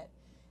do that,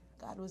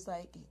 God was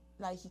like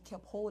he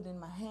kept holding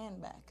my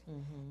hand back,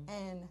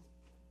 and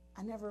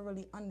I never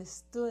really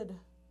understood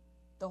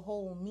the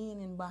whole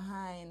meaning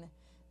behind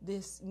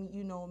this,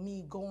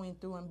 me going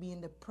through and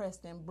being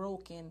depressed and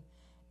broken.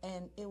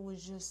 And it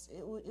was just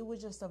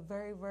a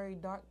very, very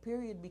dark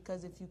period,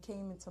 because if you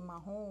came into my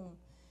home,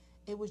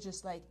 it was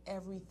just like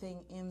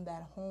everything in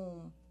that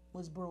home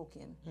was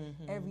broken.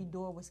 Every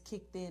door was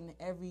kicked in.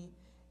 Everything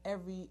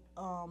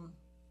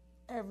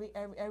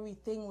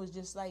was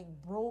just like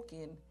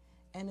broken,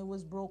 and it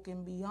was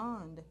broken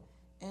beyond.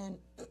 And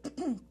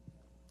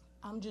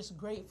I'm just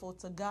grateful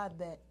to God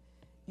that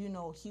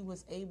he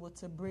was able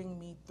to bring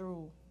me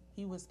through.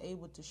 He was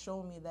able to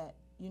show me that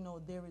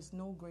there is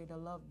no greater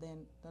love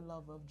than the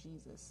love of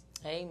Jesus.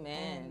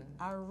 Amen. And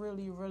I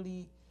really,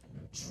 really,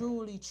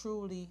 truly,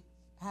 truly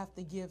have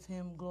to give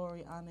him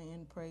glory, honor,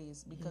 and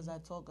praise, because I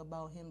talk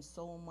about him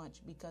so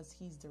much, because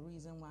he's the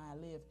reason why I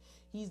live.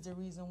 He's the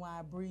reason why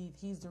I breathe.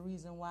 He's the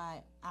reason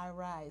why I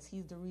rise.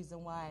 He's the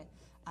reason why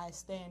I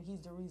stand.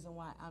 He's the reason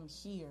why I'm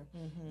here.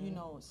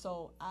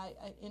 So I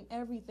in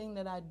everything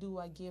that I do,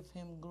 I give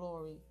him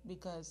glory,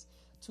 because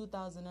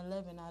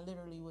 2011, I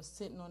literally was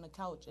sitting on the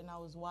couch and I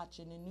was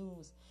watching the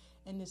news,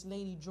 and this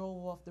lady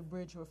drove off the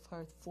bridge with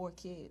her 4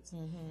 kids.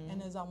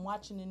 And as I'm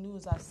watching the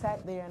news, I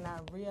sat there and I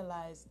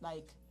realized,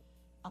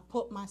 I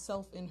put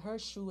myself in her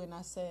shoe, and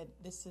I said,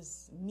 this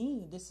is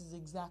me. This is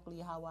exactly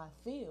how I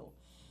feel.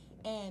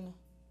 And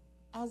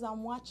as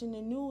I'm watching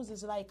the news,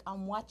 it's like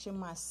I'm watching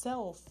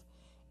myself.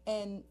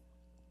 And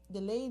the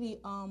lady,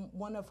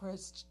 one of her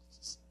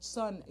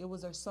son, it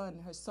was her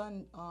son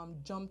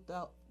jumped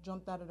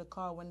out of the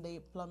car when they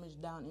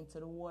plunged down into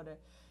the water.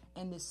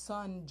 And the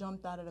son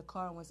jumped out of the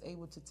car and was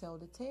able to tell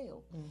the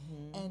tale.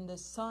 And the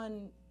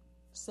son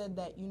said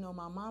that,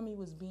 my mommy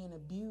was being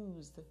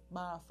abused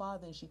by her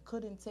father and she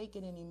couldn't take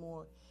it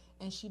anymore,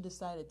 and she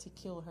decided to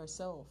kill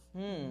herself.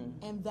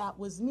 And that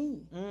was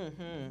me.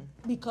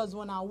 Because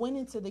when I went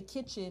into the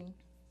kitchen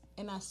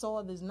and I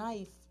saw this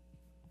knife,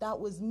 that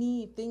was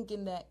me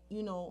thinking that,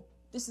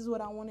 this is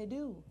what I want to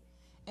do.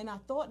 And I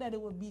thought that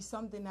it would be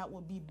something that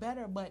would be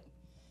better, but,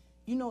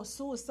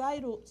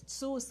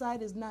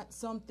 suicide is not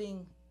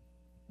something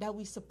that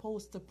we're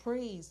supposed to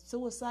praise.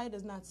 Suicide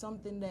is not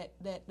something that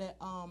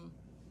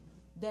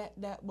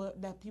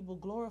people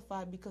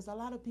glorify, because a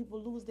lot of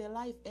people lose their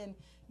life, and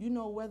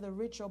whether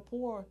rich or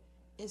poor,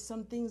 is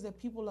some things that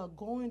people are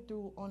going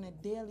through on a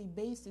daily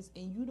basis,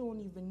 and you don't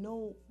even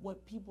know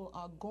what people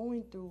are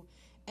going through.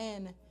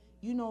 And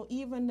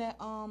even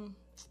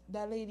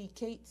that lady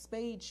Kate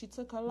Spade, she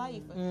took her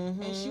life,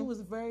 and she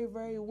was very,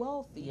 very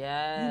wealthy.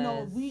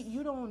 Yes.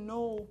 You don't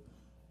know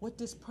what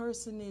this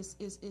person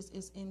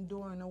is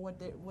enduring or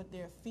what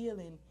they're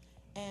feeling,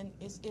 and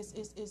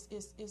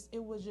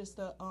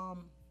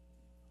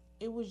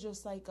it was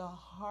just like a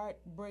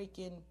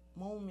heartbreaking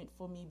moment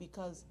for me,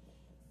 because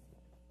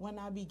when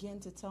I began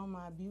to tell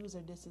my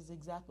abuser this is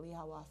exactly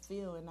how I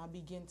feel, and I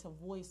began to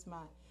voice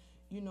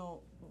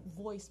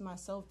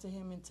myself to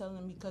him and tell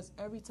him, because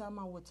every time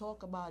I would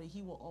talk about it,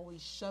 he would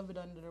always shove it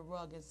under the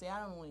rug and say, I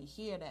don't want to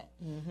hear that.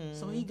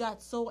 So he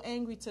got so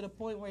angry to the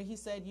point where he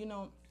said,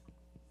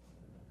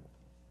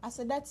 I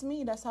said, that's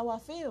me. That's how I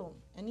feel.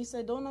 And he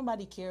said, don't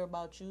nobody care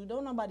about you.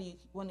 Don't nobody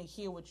want to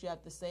hear what you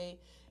have to say.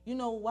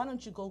 Why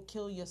don't you go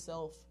kill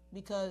yourself?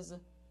 Because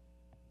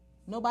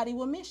nobody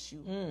will miss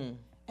you.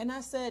 And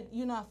I said,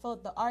 I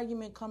felt the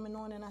argument coming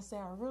on, and I said,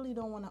 I really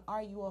don't want to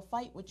argue or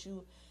fight with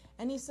you.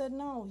 And he said,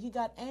 no. He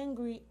got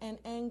angry and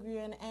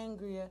angrier and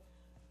angrier.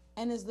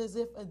 And it's as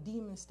if a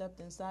demon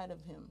stepped inside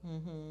of him.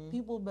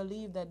 People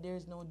believe that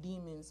there's no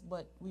demons,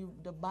 but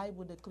the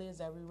Bible declares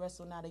that we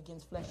wrestle not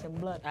against flesh and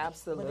blood,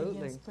 absolutely, but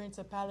against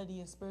principality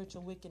and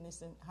spiritual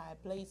wickedness in high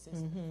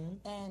places.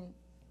 And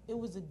it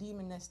was a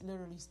demon that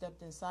literally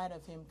stepped inside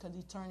of him, because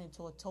he turned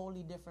into a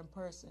totally different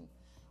person.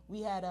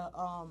 We had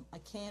a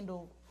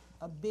candle,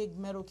 a big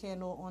metal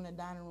candle on the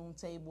dining room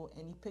table,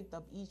 and he picked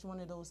up each one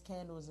of those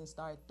candles and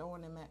started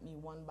throwing them at me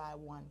one by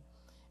one.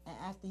 And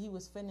after he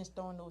was finished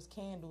throwing those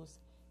candles,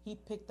 he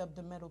picked up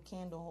the metal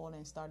candle holder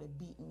and started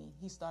beating me.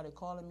 He started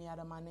calling me out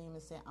of my name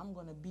and saying, I'm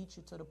going to beat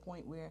you to the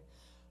point where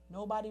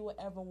nobody will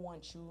ever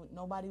want you,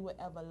 nobody will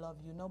ever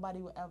love you, nobody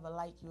will ever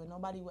like you, and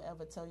nobody will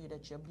ever tell you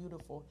that you're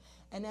beautiful.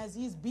 And as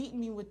he's beating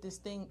me with this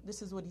thing,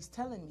 this is what he's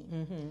telling me.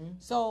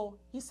 So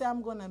he said,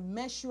 I'm going to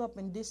mess you up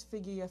and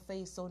disfigure your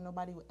face so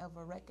nobody will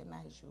ever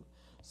recognize you.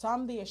 So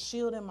I'm there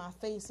shielding my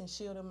face,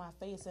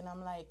 and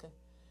I'm like,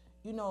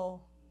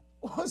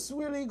 what's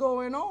really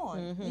going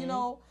on?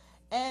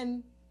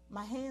 And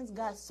my hands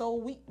got so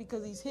weak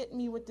because he's hitting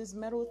me with this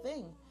metal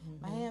thing.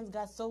 My hands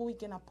got so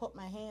weak, and I put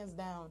my hands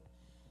down,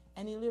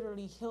 and he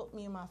literally hit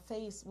me in my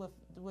face with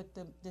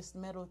this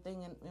metal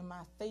thing, and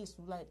my face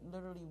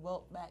literally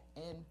welled back,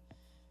 and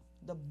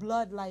the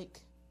blood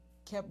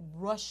kept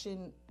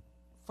rushing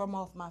from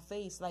off my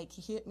face.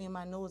 He hit me in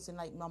my nose, and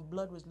my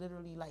blood was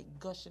literally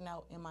gushing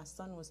out, and my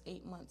son was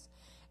 8 months,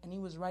 and he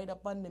was right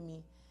up under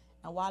me.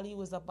 And while he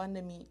was up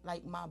under me,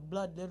 my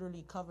blood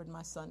literally covered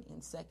my son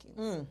in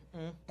seconds.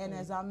 And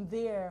as I'm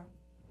there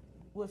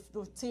with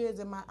tears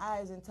in my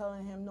eyes and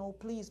telling him, no,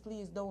 please,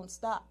 please don't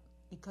stop,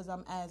 because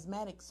I'm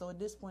asthmatic. So at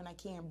this point, I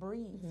can't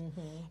breathe.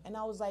 And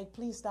I was like,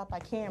 please stop, I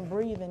can't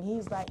breathe. And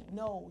he's like,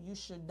 no, you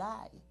should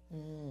die.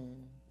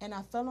 And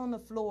I fell on the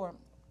floor.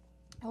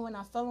 And when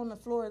I fell on the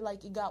floor, it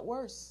got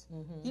worse.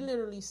 He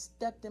literally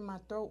stepped in my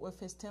throat with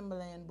his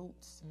Timberland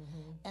boots.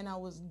 And I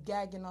was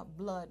gagging up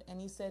blood. And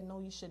he said,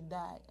 no, you should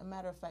die. A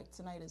matter of fact,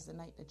 tonight is the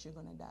night that you're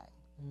going to die.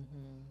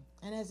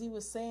 And as he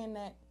was saying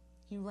that,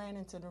 he ran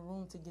into the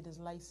room to get his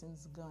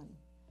licensed gun.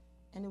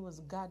 And it was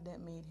God that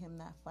made him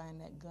not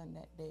find that gun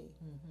that day.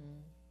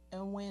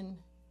 And when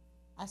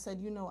I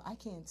said, I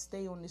can't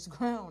stay on this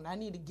ground. I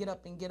need to get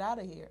up and get out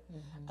of here.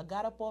 I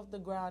got up off the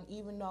ground,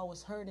 even though I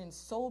was hurting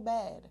so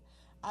bad.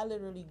 I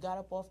literally got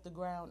up off the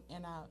ground,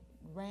 and I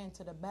ran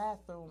to the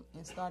bathroom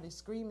and started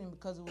screaming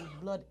because it was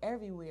blood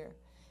everywhere.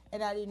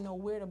 And I didn't know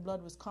where the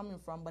blood was coming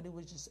from, but it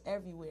was just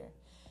everywhere.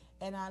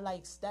 And I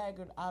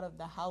staggered out of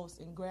the house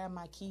and grabbed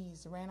my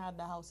keys, ran out of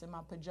the house in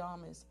my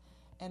pajamas.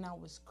 And I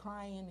was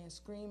crying and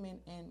screaming,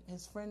 and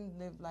his friend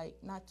lived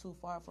not too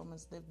far from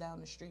us, lived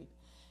down the street.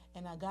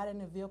 And I got in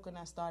the vehicle and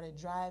I started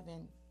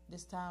driving.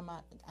 This time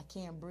I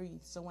can't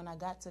breathe. So when I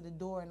got to the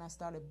door and I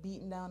started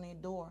beating down their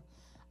door,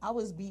 I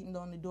was beating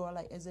on the door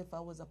as if I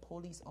was a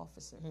police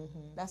officer.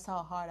 That's how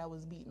hard I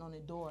was beating on the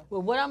door.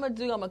 Well, what I'm going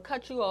to do, I'm going to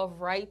cut you off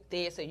right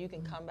there so you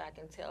can come back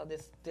and tell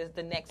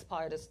the next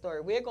part of the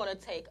story. We're going to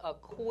take a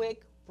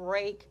quick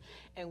break,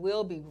 and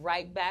we'll be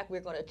right back.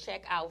 We're going to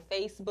check our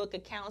Facebook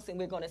accounts, and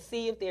we're going to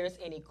see if there's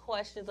any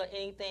questions or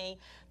anything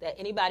that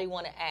anybody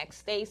want to ask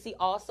Stacy.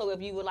 Also,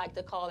 if you would like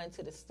to call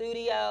into the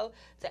studio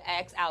to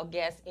ask our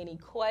guests any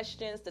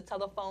questions, the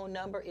telephone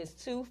number is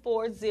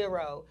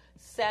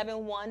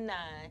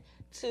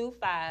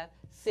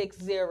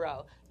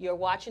 240-719-2560. You're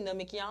watching the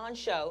Mignon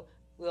Show.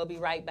 We'll be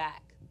right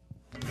back.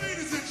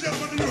 Ladies and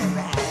gentlemen, you're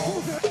around.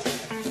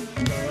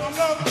 I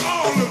love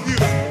all of you.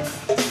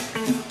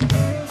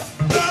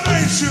 That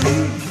ain't you.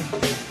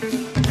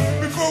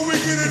 Before we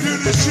get into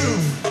the show,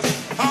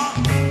 huh?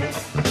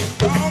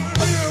 All the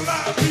real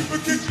live people,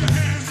 get your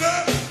hands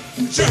up.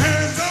 Get your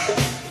hands up.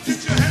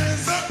 Get your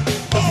hands up.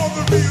 All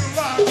the real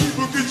live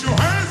people, get your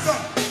hands up.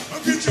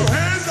 Get your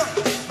hands up.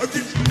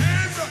 Get your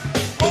hands up.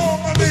 All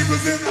my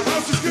neighbors in the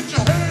houses, get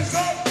your hands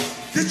up.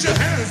 Get your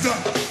hands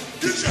up.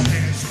 Get your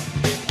hands up.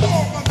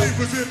 All my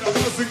neighbors in the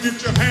house and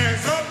get your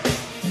hands up.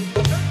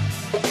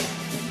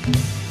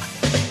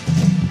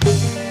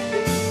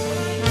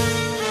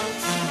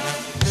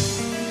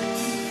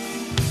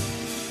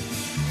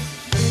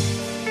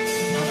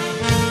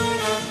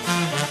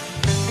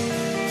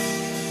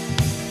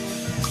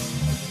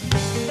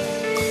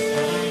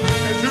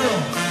 Hey, girl,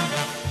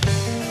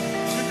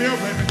 get me up,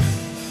 baby.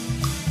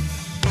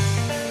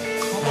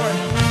 All right.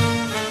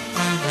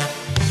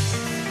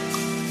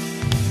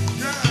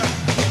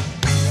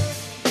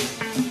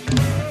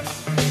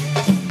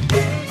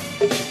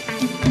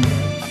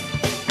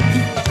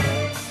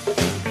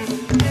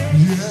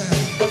 Yeah.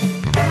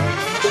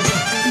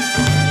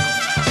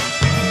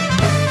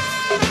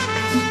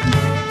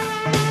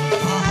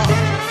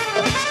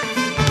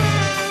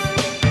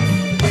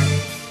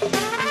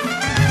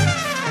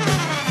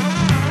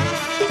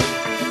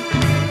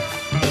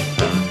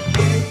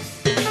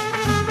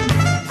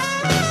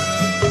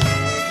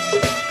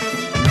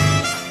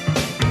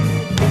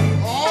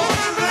 All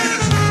the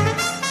ladies.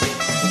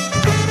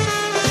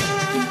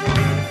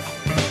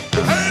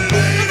 Hey,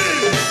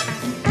 ladies.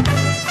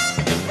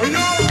 Are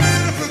y'all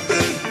ready for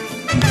this?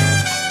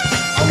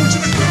 I want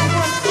you to come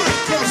on quick,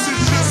 'cause it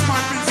just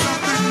might be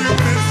something you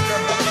missed,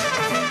 girl.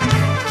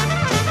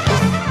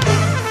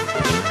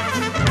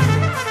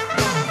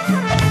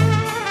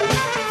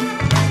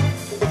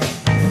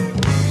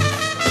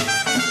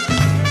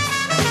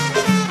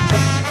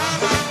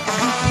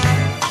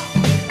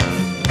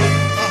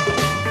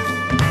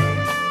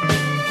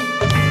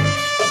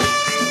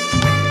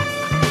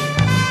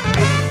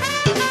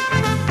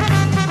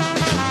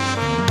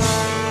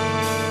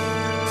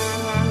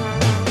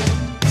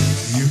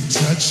 You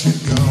touch and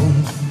go,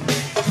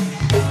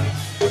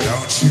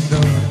 don't you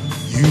know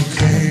you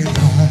can't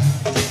hide?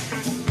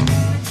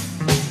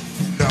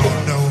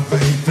 No,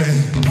 baby,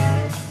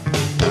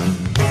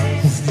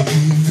 when you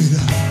give it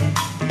up,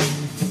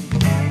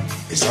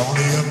 it's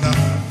only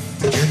enough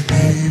to get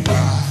me by.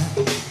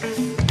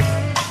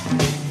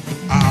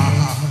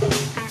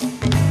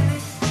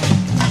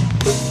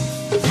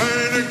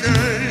 Playing a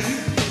game,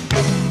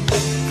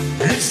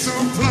 it's so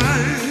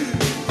plain.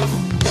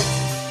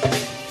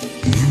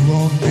 You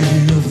want me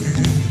to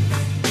win.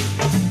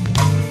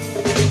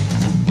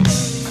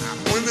 I'm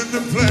willing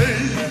to play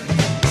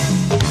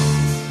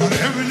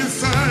whatever you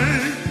say.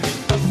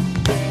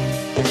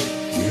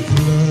 If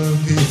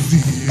love is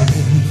the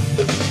end,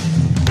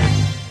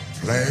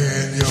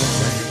 playing your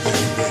game,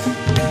 baby.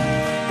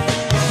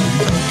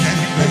 Your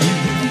game,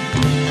 baby.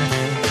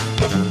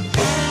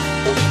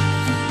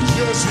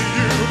 Just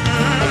you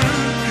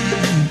and me.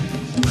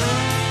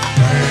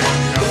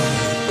 Playing your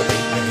game,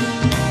 baby.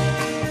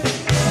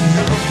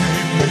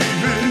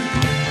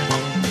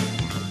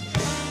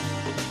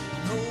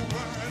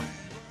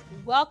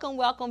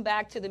 Welcome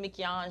back to the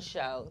Mignon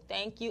Show.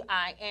 Thank you.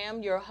 I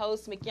am your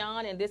host,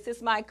 Mignon, and this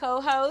is my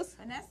co-host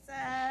Vanessa.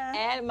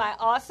 and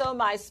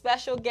my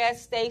special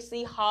guest,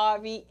 Stacey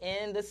Harvey,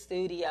 in the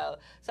studio.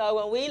 So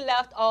when we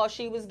left off,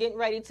 she was getting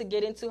ready to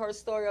get into her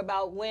story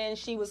about when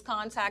she was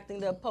contacting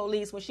the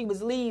police when she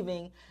was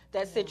leaving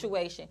that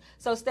situation.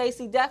 So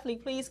Stacey, definitely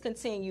please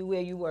continue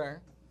where you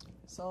were.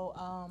 So,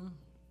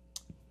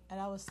 and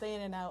I was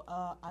saying, and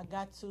I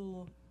got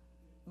to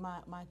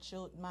my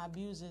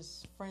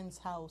abuser's friend's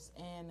house,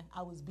 and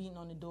I was beating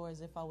on the door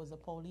as if I was a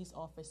police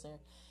officer,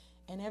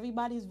 and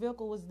everybody's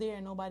vehicle was there,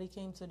 and nobody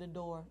came to the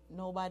door.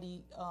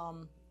 Nobody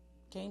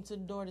came to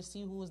the door to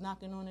see who was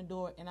knocking on the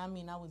door, and I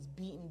mean, I was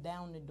beating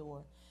down the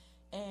door,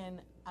 and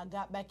I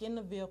got back in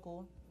the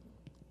vehicle,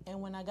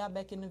 and when I got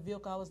back in the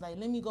vehicle, I was like,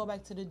 let me go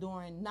back to the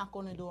door and knock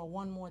on the door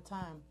one more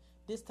time.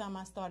 This time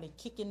I started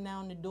kicking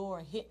down the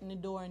door, hitting the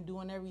door, and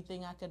doing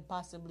everything I could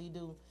possibly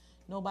do.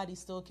 Nobody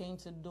still came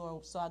to the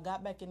door. So I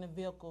got back in the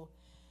vehicle,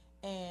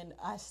 and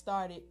I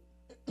started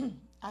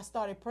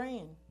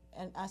praying.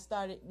 And I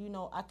started,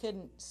 I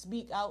couldn't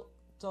speak out.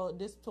 So at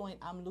this point,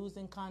 I'm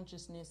losing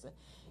consciousness,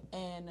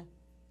 and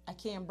I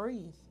can't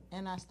breathe.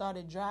 And I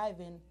started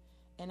driving,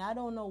 and I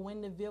don't know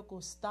when the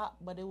vehicle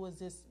stopped, but it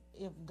was as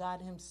if God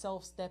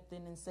himself stepped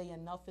in and say,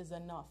 enough is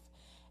enough.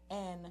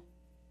 And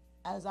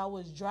as I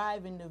was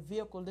driving, the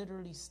vehicle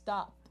literally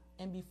stopped.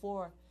 And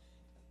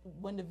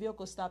when the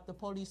vehicle stopped, the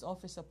police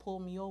officer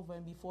pulled me over,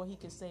 and before he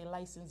could say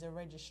license and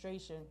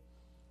registration,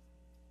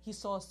 he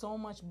saw so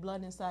much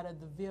blood inside of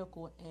the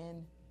vehicle,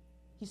 and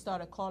he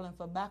started calling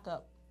for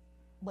backup.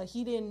 But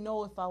he didn't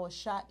know if I was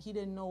shot. He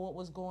didn't know what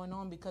was going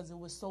on because there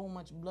was so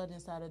much blood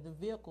inside of the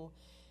vehicle.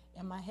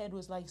 and my head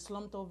was like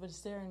slumped over the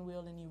steering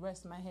wheel, and he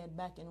rested my head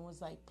back and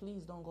was like,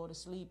 please don't go to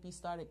sleep. He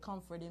started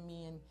comforting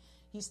me, and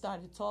he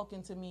started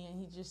talking to me, and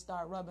he just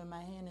started rubbing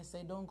my hand and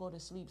said, don't go to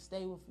sleep,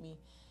 stay with me.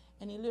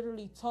 And he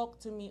literally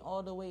talked to me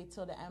all the way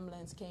till the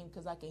ambulance came,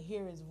 because I could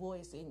hear his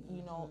voice. And,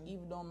 you know,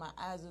 even though my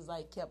eyes was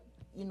like kept,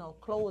 you know,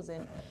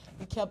 closing,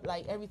 he kept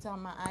like, every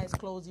time my eyes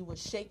closed, he would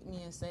shake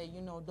me and say,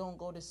 you know, don't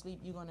go to sleep,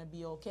 you're going to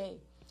be okay.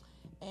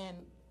 And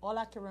all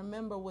I can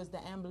remember was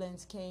the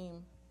ambulance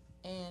came,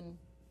 and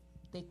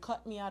they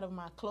cut me out of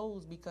my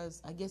clothes,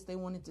 because I guess they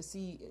wanted to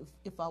see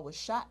if I was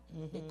shot.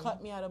 They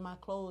cut me out of my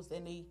clothes,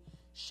 and they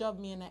shoved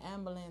me in the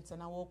ambulance,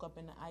 and I woke up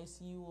in the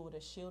ICU with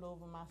a shield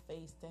over my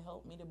face to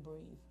help me to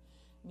breathe.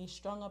 Me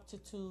strung up to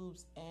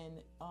tubes,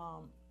 and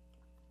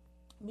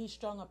me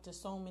strung up to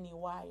so many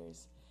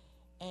wires.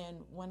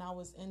 And when I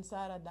was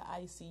inside of the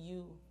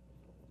ICU,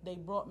 they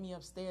brought me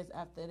upstairs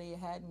after they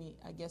had me,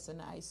 I guess, in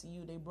the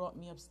ICU. They brought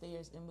me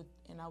upstairs,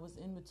 and I was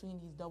in between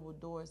these double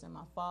doors. And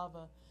my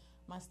father,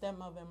 my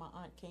stepmother, and my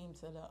aunt came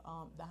to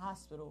the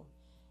hospital,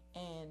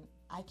 and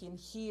I can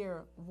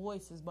hear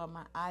voices, but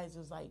my eyes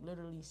was like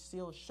literally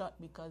sealed shut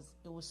because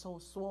it was so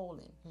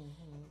swollen.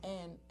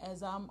 And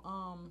as I'm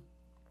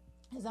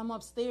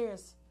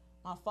upstairs,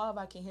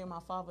 I can hear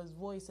my father's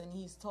voice, and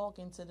he's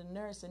talking to the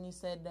nurse, and he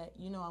said that,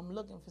 you know, I'm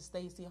looking for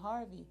Stacey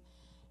Harvey.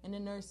 And the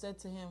nurse said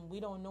to him, we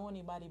don't know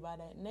anybody by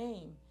that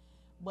name,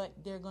 but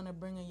they're going to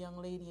bring a young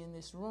lady in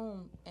this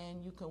room,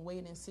 and you can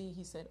wait and see.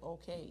 He said,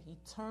 okay. He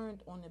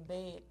turned on the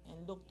bed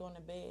and looked on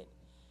the bed,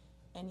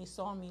 and he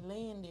saw me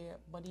laying there,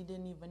 but he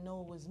didn't even know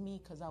it was me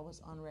because I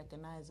was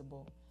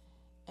unrecognizable.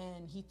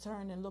 And he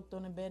turned and looked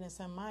on the bed and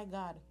said, my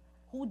God,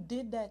 who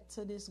did that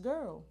to this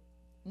girl?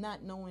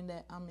 Not knowing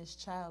that I'm his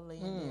child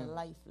laying there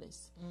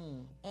lifeless.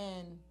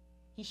 And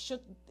he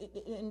shook,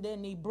 and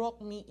then they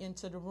brought me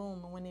into the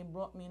room. And when they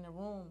brought me in the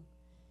room,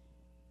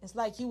 it's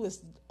like he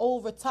was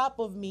over top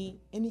of me,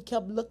 and he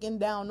kept looking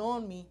down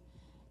on me.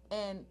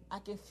 And I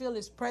can feel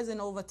his presence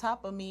over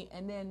top of me.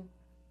 And then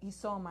he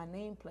saw my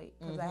nameplate,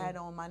 because I had it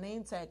on my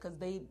name tag, because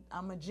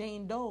I'm a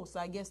Jane Doe. So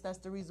I guess that's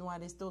the reason why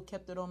they still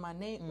kept it on my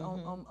name,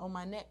 on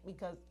my neck,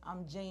 because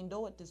I'm Jane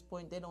Doe at this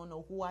point. They don't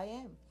know who I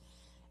am.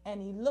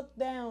 And he looked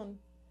down,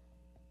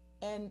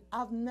 and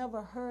I've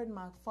never heard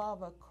my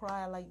father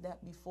cry like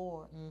that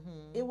before.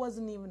 It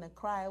wasn't even a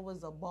cry, it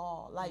was a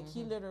bawl. Like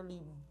he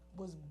literally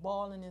was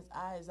bawling his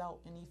eyes out,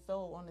 and he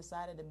fell on the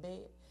side of the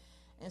bed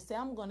and said,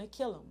 I'm going to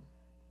kill him.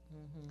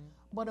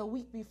 But a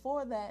week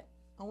before that,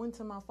 I went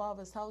to my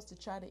father's house to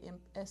try to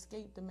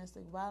escape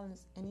domestic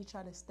violence, and he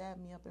tried to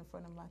stab me up in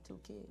front of my 2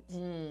 kids.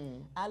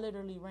 I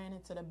literally ran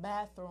into the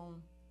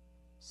bathroom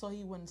so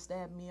he wouldn't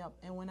stab me up.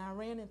 And when I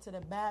ran into the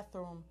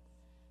bathroom,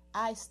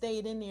 I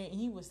stayed in there, and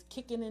he was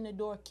kicking in the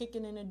door,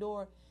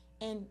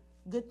 and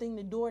good thing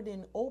the door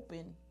didn't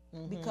open,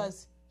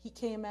 because he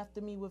came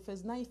after me with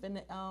his knife.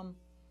 And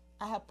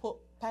I had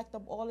packed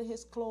up all of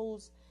his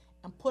clothes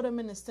and put them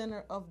in the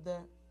center of the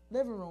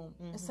living room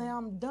and say,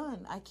 I'm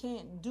done. I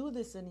can't do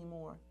this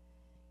anymore.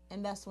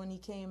 And that's when he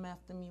came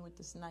after me with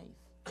this knife.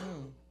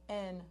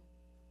 And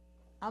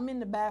I'm in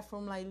the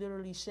bathroom, like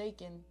literally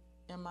shaking,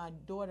 and my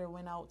daughter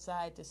went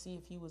outside to see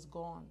if he was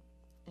gone.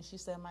 And she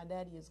said, my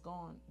daddy is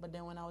gone. But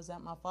then when I was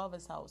at my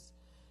father's house,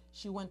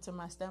 she went to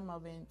my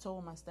stepmother and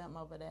told my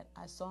stepmother that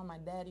I saw my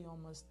daddy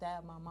almost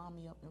stab my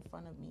mommy up in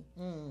front of me.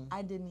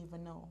 I didn't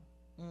even know.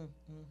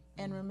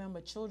 And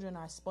remember, children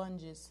are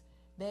sponges.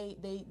 They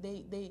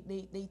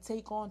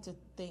take on to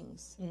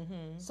things.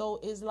 So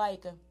it's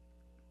like,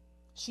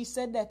 she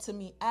said that to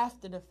me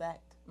after the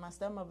fact. My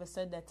stepmother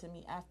said that to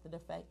me after the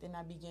fact, and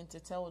I began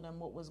to tell them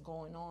what was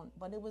going on.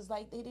 But it was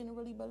like they didn't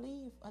really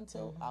believe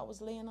until I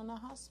was laying in the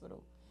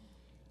hospital.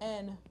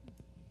 And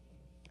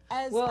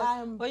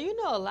well, you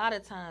know, a lot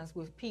of times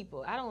with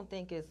people, I don't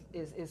think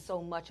it's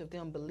so much of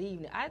them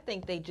believing it. I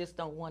think they just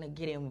don't want to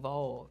get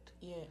involved.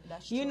 Yeah,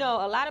 that's true. You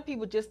know, a lot of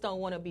people just don't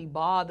want to be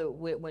bothered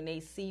with when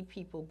they see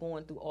people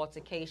going through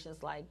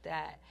altercations like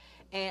that.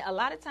 And a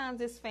lot of times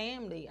it's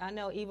family. I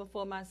know even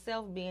for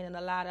myself, being in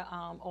a lot of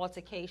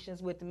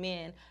altercations with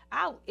men,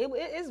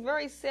 it's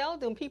very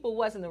seldom people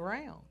wasn't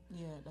around.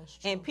 Yeah, that's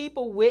true. And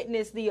people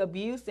witness the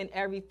abuse and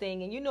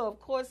everything. And, you know, of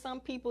course, some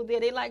people there,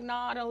 they like,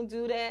 nah, don't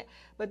do that.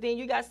 But then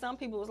you got some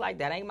people who's like,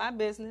 that ain't my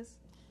business.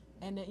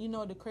 And then, you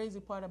know, the crazy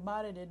part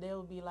about it, that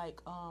they'll be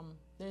like,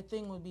 their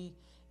thing would be,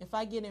 if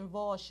I get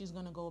involved, she's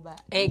going to go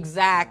back.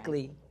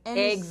 Exactly.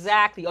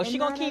 Exactly. Or she's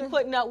going to keep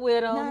putting up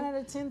with them. 9 out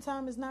of 10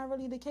 times it's not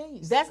really the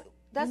case.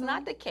 That's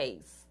not the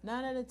case.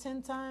 9 out of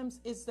 10 times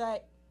it's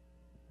that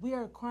we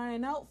are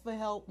crying out for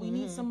help. We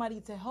need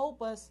somebody to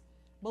help us,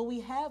 but we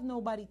have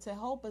nobody to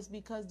help us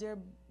because they're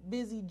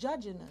busy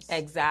judging us.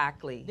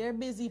 Exactly. They're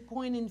busy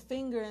pointing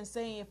finger and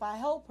saying, if I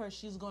help her,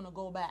 she's going to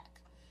go back.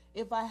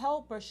 If I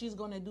help her, she's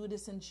going to do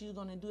this and she's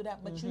going to do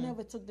that. But you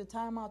never took the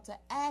time out to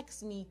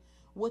ask me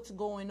what's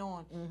going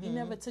on. You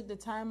never took the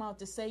time out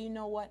to say, you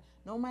know what,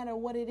 no matter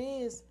what it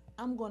is,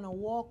 I'm going to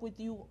walk with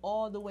you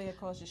all the way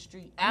across the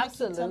street. And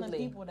Absolutely. I keep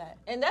telling people that.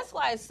 And that's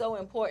why it's so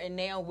important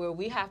now where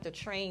we have to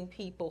train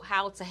people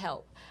how to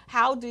help.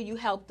 How do you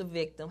help the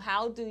victim?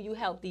 How do you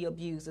help the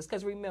abusers?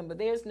 Because remember,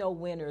 there's no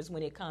winners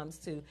when it comes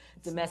to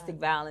domestic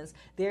violence.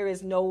 There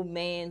is no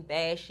man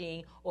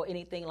bashing or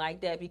anything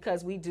like that,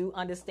 because we do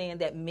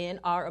understand that men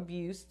are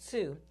abused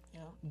too.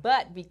 Yeah.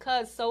 But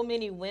because so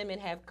many women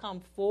have come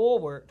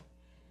forward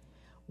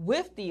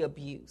with the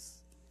abuse,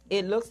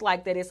 it looks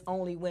like that it's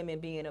only women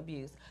being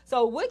abused.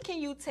 So what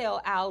can you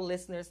tell our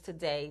listeners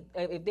today,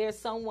 if there's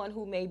someone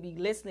who may be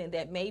listening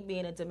that may be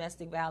in a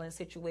domestic violence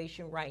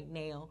situation right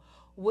now,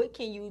 what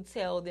can you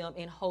tell them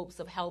in hopes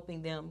of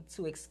helping them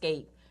to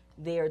escape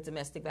their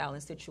domestic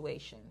violence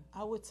situation?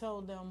 I would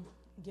tell them,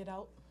 get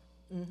out.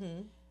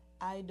 Mm-hmm.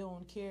 I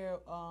don't care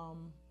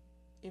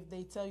if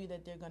they tell you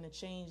that they're going to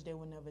change, they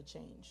will never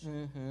change.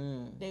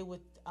 Mm-hmm. They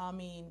would, I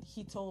mean,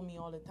 he told me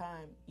all the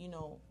time, you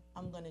know,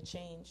 I'm going to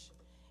change.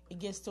 It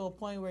gets to a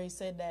point where he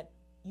said that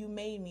you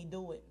made me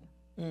do it.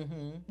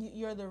 Mm-hmm.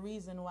 You're the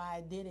reason why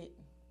I did it.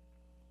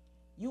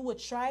 You would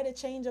try to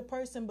change a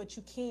person, but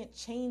you can't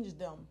change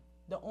them.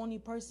 The only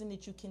person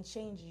that you can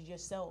change is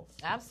yourself.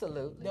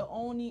 Absolutely. The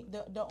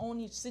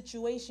only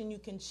situation you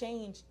can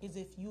change is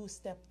if you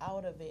step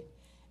out of it.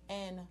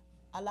 And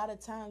a lot of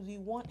times we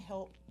want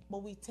help,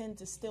 but we tend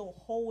to still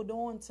hold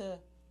on to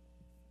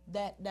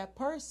that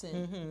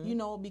person, Mm-hmm. you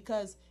know,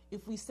 because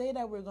if we say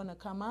that we're going to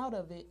come out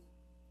of it,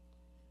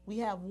 we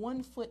have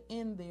one foot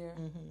in there,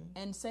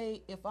 and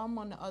say if I'm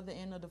on the other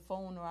end of the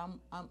phone, or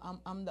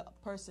I'm the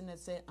person that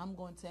said I'm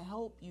going to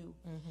help you,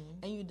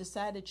 and you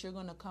decide that you're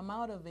going to come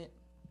out of it,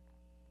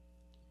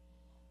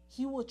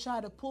 he will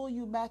try to pull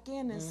you back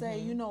in and say,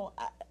 you know,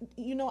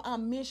 I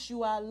miss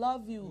you, I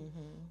love you,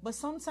 but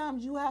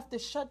sometimes you have to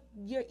shut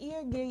your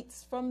ear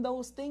gates from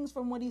those things,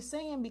 from what he's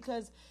saying,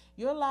 because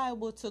you're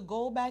liable to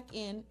go back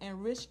in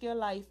and risk your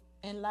life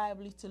and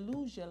liable to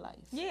lose your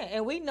life. Yeah,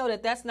 and we know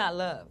that that's not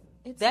love.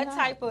 It's that not.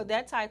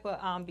 type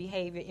of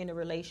behavior in a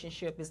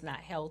relationship is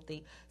not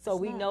healthy. So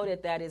we know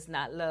that is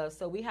not love.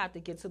 So we have to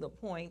get to the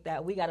point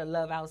that we got to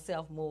love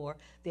ourselves more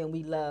than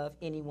we love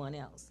anyone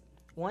else.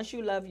 Once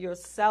you love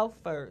yourself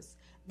first,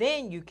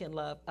 then you can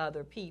love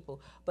other people.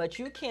 But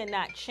you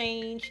cannot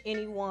change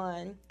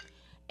anyone.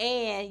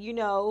 And you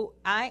know,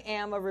 I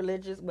am a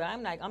religious. Well,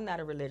 I'm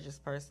not a religious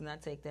person. I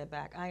take that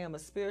back. I am a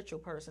spiritual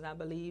person. I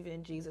believe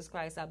in Jesus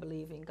Christ. I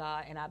believe in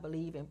God, and I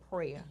believe in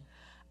prayer.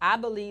 I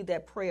believe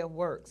that prayer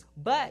works,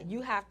 but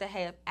you have to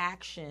have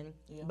action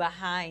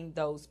behind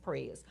those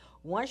prayers.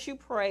 Once you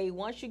pray,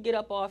 once you get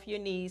up off your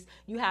knees,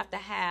 you have to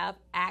have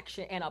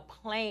action and a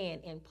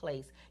plan in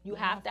place. You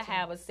have to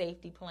have a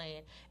safety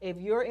plan. If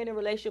you're in a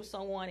relationship with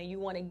someone and you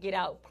want to get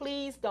out,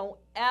 please don't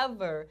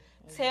ever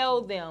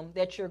tell them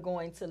that you're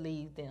going to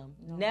leave them.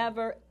 No.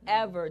 Never,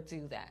 ever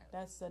do that.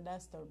 That's a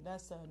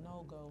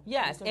no-go.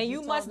 Yes, Because and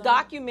you must them,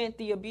 document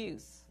the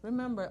abuse.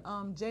 Remember,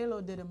 J-Lo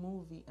did a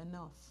movie,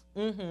 Enough.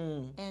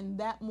 Mm-hmm. And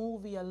that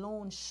movie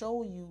alone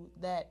show you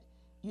that,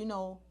 you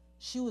know,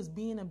 she was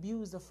being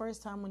abused. The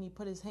first time when he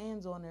put his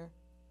hands on her,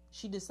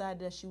 she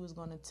decided that she was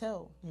going to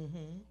tell.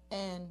 Mm-hmm.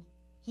 And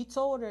he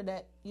told her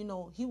that, you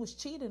know, he was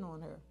cheating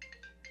on her.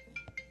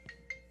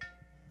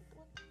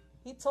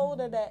 He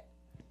told her that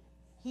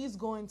he's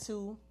going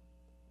to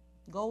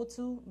go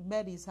to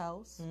Betty's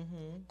house,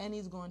 and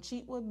he's going to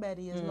cheat with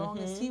Betty as long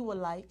as he would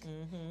like.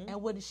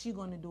 And what is she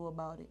going to do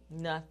about it?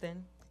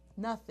 Nothing.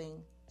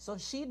 Nothing. So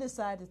she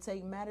decided to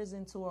take matters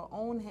into her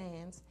own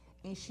hands,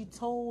 and she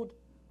told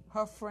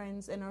her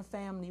friends and her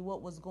family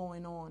what was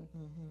going on.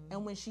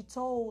 And when she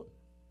told,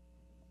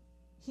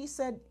 he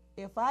said,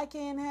 if I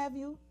can't have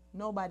you,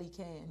 nobody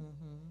can.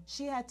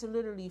 She had to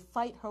literally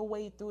fight her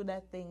way through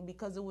that thing,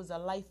 because it was a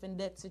life and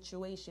death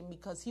situation,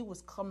 because he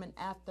was coming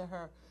after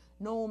her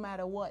no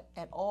matter what,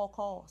 at all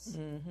costs.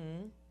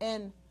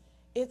 And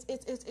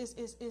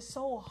it's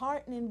so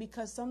heartening,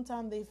 because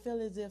sometimes they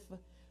feel as if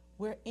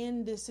we're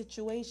in this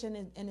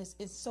situation, and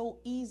it's so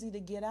easy to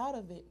get out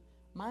of it.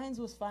 Mine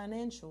was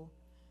financial.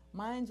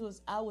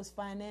 I was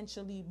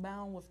financially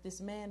bound with this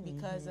man,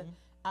 because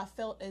I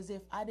felt as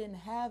if I didn't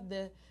have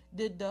the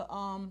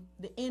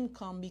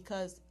income,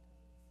 because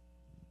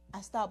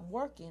I stopped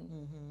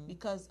working,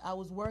 because I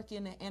was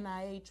working at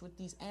NIH with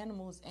these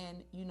animals,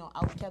 and you know,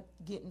 I kept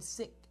getting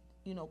sick,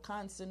 you know,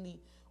 constantly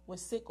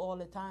was sick all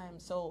the time.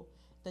 So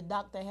the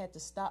doctor had to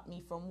stop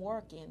me from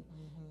working,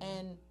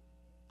 and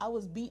I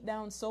was beat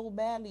down so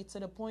badly to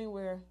the point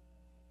where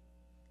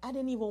I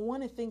didn't even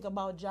want to think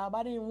about job.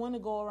 I didn't want to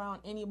go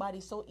around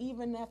anybody. So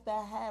even after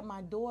I had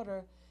my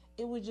daughter,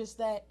 it was just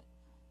that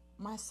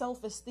my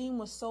self-esteem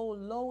was so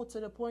low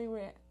to the point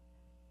where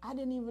I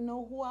didn't even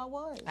know who I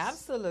was.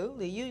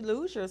 Absolutely. You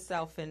lose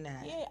yourself in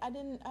that. Yeah, I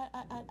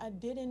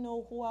didn't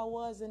know who I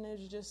was, and it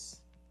was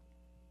just,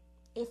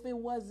 if it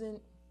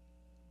wasn't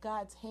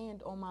God's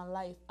hand on my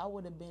life, I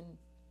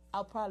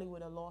probably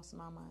would have lost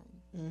my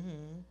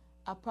mind.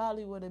 I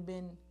probably would have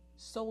been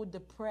so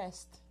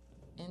depressed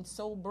and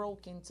so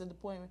broken to the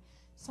point where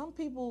some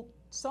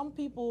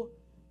people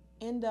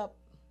end up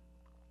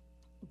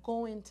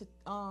going to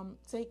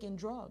taking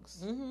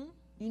drugs.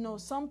 You know,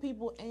 some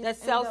people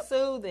that's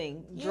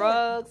self-soothing,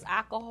 drugs,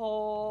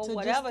 alcohol,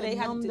 whatever just they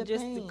have numb to the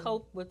just pain. to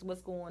cope with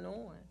what's going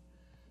on.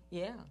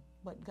 Yeah,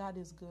 But God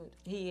is good.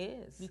 He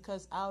is.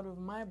 Because out of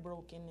my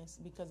brokenness,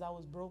 because I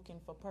was broken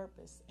for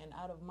purpose, and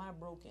out of my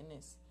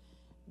brokenness,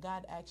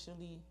 God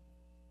actually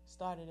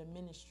started a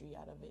ministry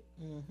out of it.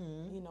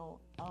 You know,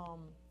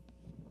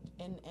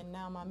 and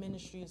now my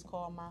ministry is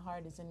called My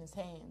Heart is in His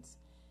Hands.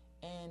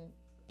 And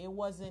it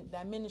wasn't,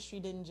 that ministry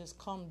didn't just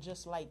come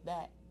just like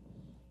that.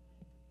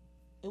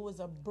 It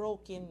was a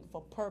broken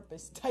for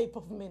purpose type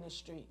of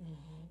ministry.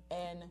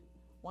 And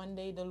one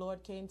day the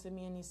Lord came to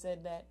me and He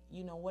said that,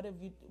 you know,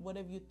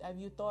 have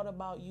you thought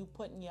about you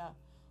putting your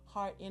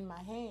heart in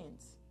my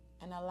hands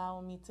and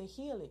allowing me to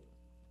heal it?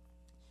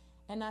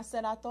 And I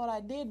said, I thought I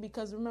did,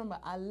 because remember,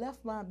 I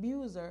left my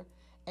abuser,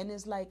 and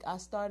it's like I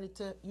started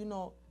to, you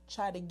know,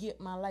 try to get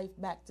my life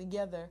back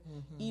together,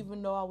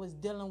 even though I was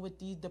dealing with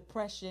the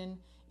depression,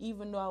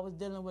 even though I was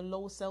dealing with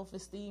low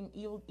self-esteem,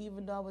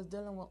 even though I was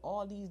dealing with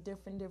all these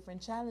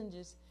different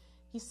challenges.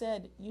 He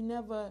said, you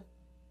never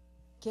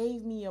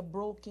gave me a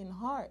broken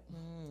heart.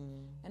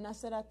 And I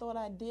said, I thought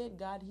I did,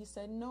 God. He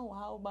said, no,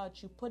 how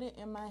about you put it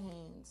in my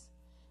hands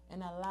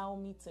and allow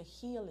me to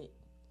heal it?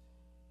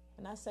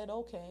 And I said,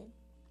 okay.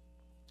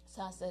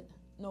 So I said,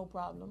 no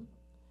problem.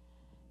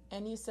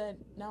 And He said,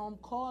 now I'm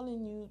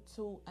calling you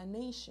to a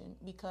nation,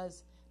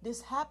 because this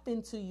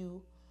happened to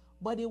you,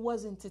 but it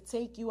wasn't to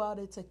take you out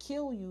or to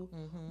kill you,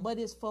 but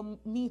it's for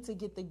me to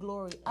get the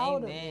glory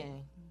out of it.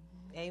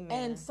 Amen.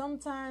 And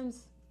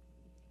sometimes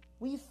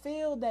we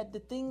feel that the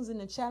things and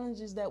the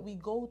challenges that we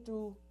go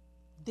through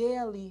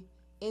daily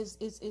is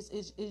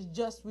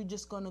just, we're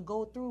just going to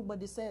go through,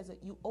 but it says that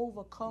you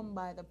overcome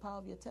by the power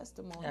of your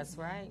testimony. That's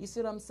right. You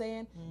see what I'm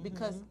saying?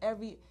 Because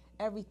every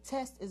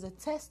test is a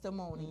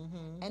testimony.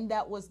 And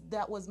that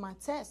was my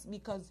test,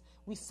 because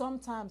we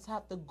sometimes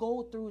have to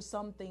go through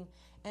something.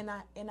 And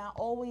I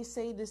always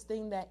say this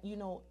thing that, you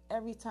know,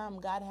 every time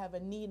God have a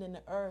need in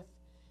the earth,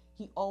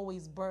 He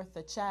always birthed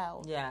a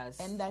child. Yes.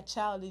 And that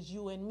child is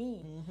you and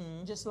me.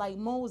 Just like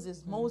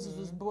Moses. Moses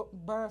was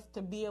birthed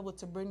to be able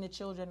to bring the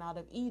children out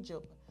of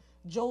Egypt.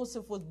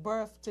 Joseph was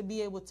birthed to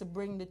be able to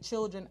bring the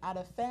children out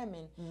of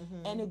famine.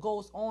 And it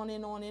goes on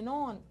and on and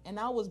on. And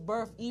I was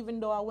birthed, even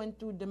though I went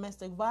through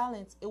domestic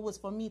violence, it was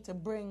for me to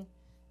bring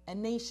a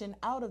nation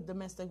out of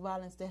domestic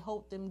violence, to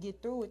help them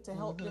get through it, to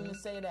help them to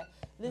say that,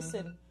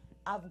 listen,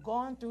 I've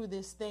gone through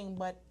this thing,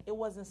 but it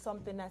wasn't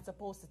something that's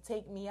supposed to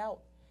take me out.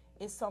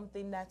 It's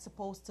something that's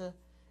supposed to,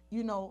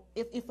 you know,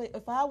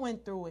 if I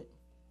went through it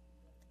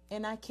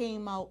and I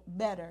came out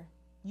better,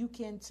 you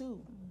can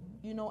too.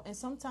 You know, and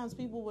sometimes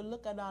people would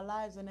look at our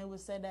lives and they would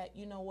say that,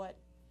 you know what,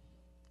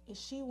 if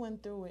she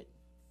went through it,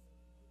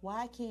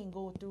 why I can't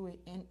go through it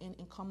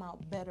and come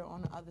out better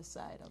on the other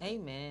side of it?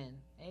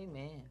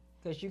 Amen.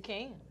 Because you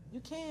can. You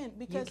can,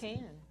 because you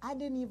can. I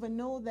didn't even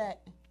know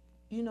that,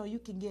 you know, you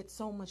can get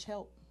so much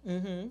help.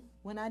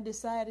 When I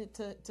decided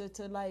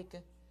to like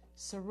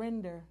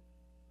surrender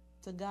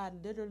to God,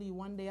 literally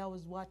one day I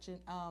was watching,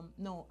 I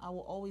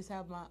will always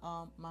have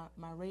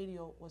my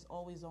radio was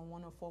always on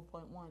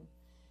 104.1.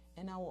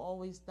 And I will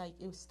always, like,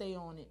 it would stay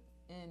on it.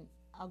 And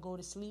I'll go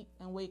to sleep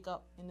and wake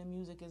up and the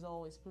music is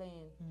always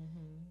playing.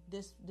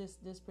 This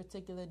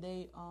particular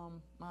day,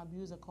 my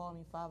abuser called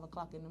me 5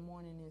 o'clock in the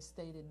morning and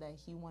stated that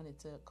he wanted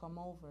to come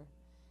over.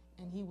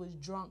 And he was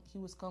drunk. He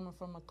was coming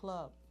from a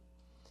club.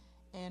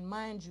 And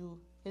mind you,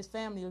 his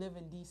family live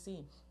in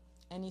D.C.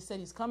 And he said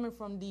he's coming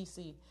from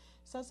D.C.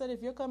 So I said,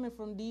 if you're coming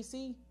from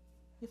D.C.,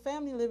 your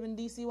family live in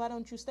D.C., why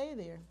don't you stay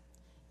there?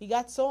 He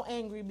got so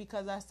angry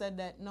because I said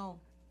that, no,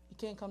 you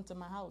can't come to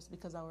my house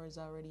because I was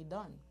already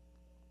done.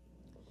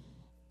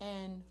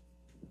 And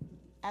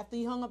after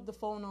he hung up the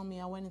phone on me,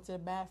 I went into the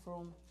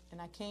bathroom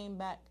and I came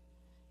back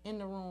in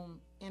the room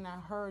and I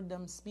heard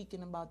them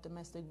speaking about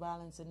domestic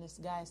violence. And this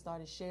guy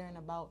started sharing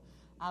about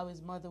how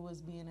his mother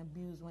was being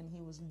abused when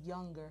he was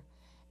younger.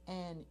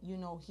 And, you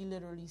know, he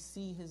literally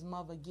see his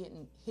mother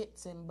getting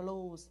hits and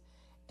blows.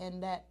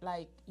 And that,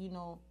 like, you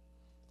know,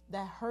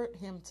 that hurt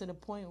him to the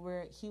point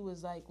where he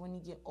was like, when he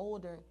get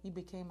older, he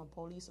became a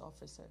police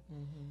officer.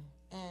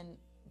 And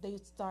they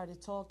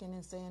started talking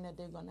and saying that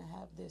they're gonna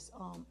have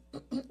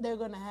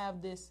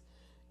this,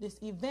 this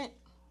event.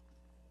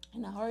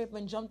 And I hurried up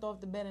and jumped off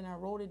the bed and I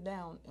wrote it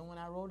down. And when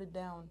I wrote it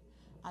down,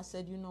 I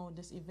said, you know,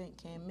 this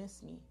event can't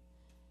miss me.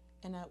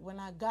 And when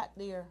I got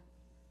there,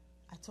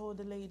 I told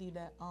the lady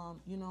that,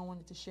 you know, I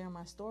wanted to share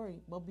my story.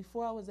 But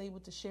before I was able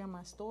to share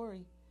my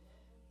story,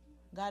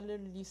 God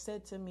literally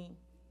said to me,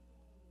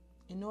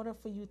 in order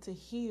for you to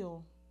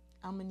heal,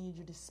 I'm going to need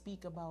you to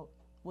speak about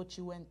what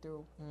you went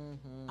through.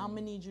 I'm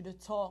going to need you to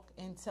talk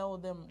and tell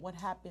them what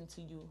happened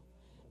to you.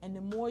 And the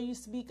more you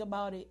speak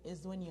about it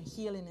is when your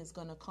healing is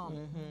going to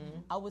come.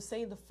 I would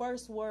say the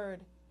first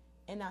word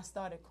and I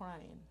started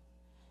crying.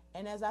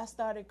 And as I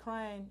started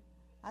crying,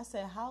 I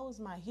said, how is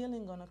my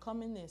healing going to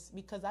come in this?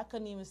 Because I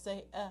couldn't even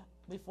say,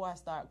 before I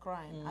started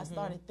crying. I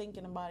started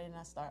thinking about it and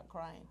I started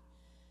crying.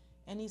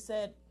 And he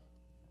said,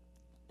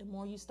 the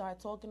more you start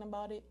talking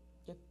about it,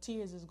 your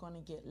tears is going to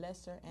get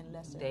lesser and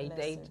lesser They and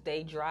lesser.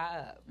 they dry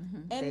up.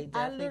 And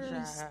I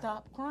literally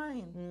stopped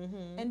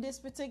crying. And this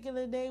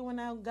particular day when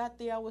I got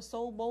there, I was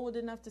so bold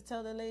enough to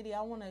tell the lady,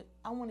 I want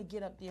to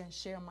get up there and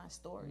share my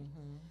story.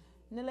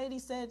 And the lady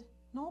said,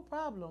 no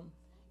problem.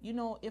 You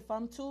know, if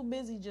I'm too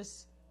busy,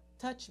 just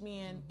touch me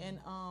and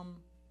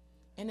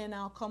then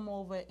I'll come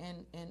over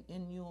and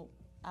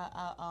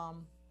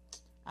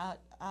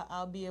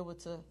I'll be able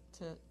to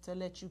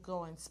let you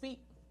go and speak.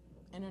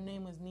 And her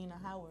name was Nina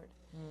Howard.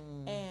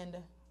 And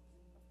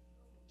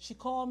she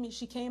called me,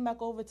 she came back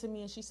over to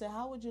me and she said,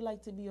 how would you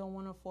like to be on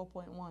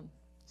 104.1?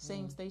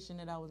 Same station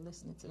that I was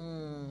listening to.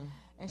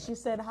 And she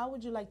said, how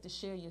would you like to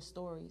share your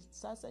stories?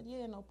 So I said,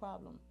 yeah, no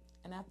problem.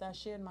 And after I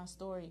shared my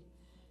story,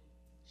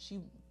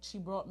 she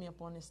brought me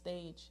up on the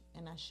stage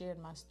and I shared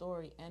my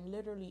story. And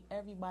literally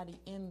everybody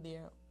in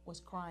there was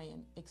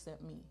crying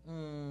except me.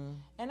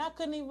 And I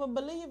couldn't even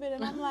believe it.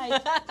 And I'm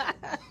like,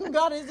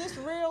 God, is this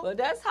real? Well,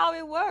 that's how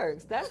it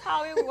works. That's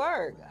how it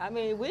works. I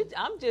mean,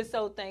 I'm just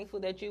so thankful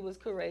that you was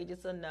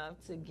courageous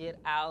enough to get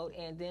out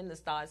and then to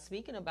start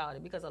speaking about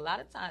it, because a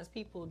lot of times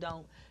people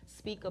don't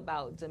speak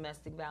about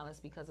domestic violence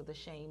because of the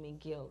shame and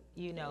guilt.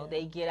 You know,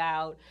 they get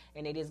out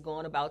and they just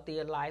going about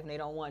their life and they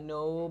don't want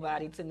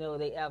nobody to know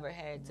they ever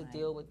had to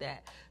deal with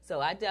that. So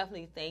I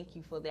definitely thank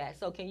you for that.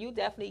 So can you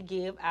definitely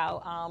give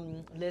our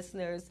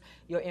listeners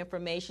your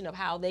information of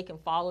how they can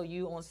follow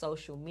you on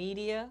social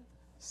media?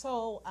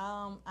 So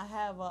I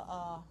have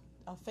a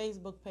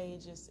Facebook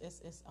page.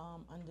 It's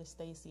under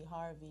Stacey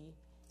Harvey,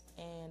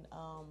 and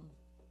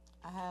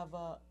I have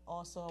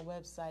also a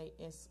website.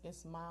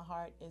 It's my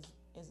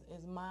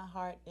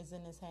heart is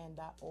in his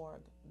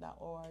hand.org.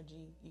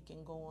 You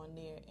can go on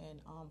there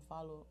and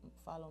follow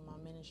my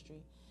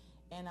ministry,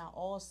 and I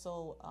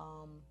also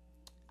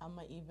I'm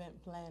an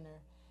event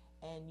planner,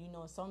 and you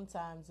know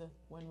sometimes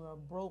when we're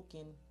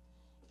broken,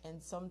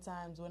 and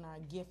sometimes when our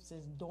gifts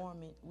is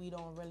dormant, we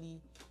don't really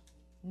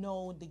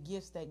know the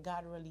gifts that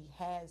God really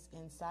has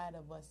inside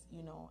of us,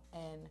 you know.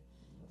 And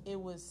it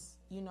was,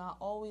 you know, I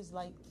always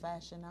liked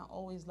fashion. I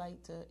always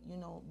liked to, you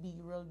know, be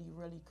really,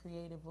 really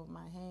creative with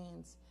my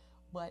hands.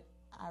 But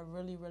I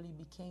really, really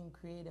became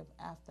creative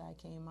after I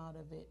came out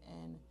of it.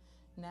 And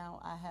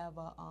now I have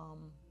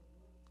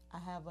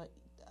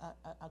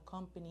a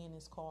company, and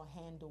it's called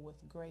Handle with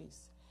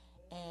Grace.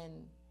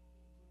 And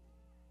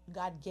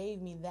God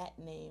gave me that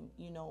name,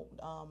 you know,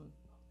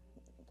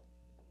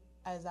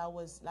 as I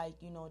was like,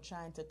 you know,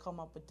 trying to come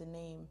up with the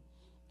name.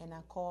 And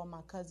I called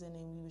my cousin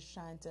and we was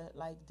trying to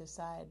like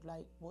decide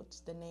like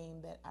what's the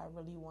name that I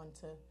really want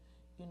to,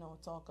 you know,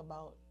 talk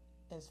about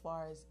as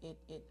far as it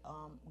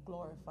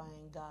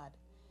glorifying God.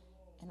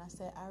 And I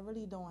said, I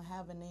really don't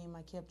have a name.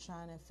 I kept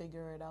trying to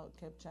figure it out.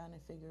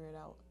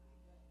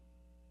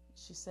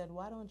 She said,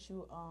 why don't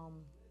you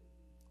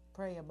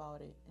pray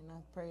about it? And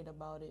I prayed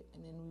about it,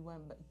 and then we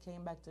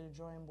came back to the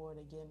drawing board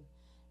again.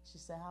 She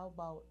said, how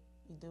about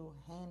you do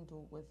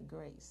Handle with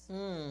Grace?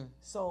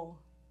 So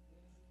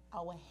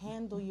I will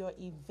handle your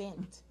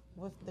event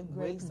with the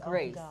grace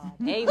of God.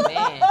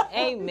 Amen.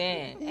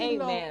 Amen.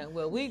 Amen.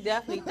 Well, we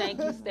definitely thank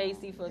you,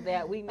 Stacey, for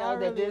that. We know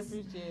that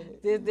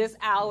this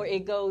hour,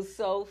 it goes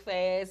so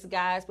fast,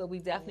 guys, but we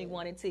definitely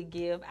wanted to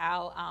give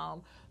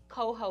our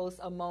co-host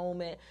a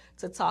moment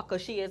to talk,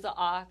 because she is an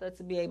author,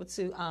 to be able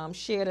to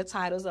share the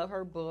titles of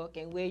her book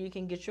and where you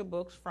can get your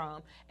books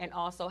from, and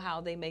also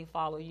how they may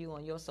follow you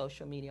on your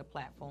social media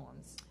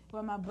platforms.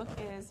 Well, my book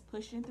is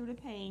Pushing Through the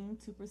Pain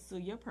to Pursue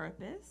Your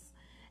Purpose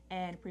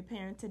and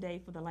Preparing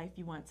Today for the Life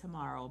You Want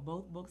Tomorrow.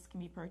 Both books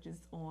can be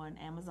purchased on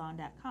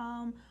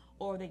Amazon.com,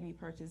 or they can be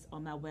purchased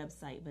on my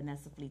website,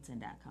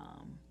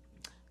 VanessaFleeton.com.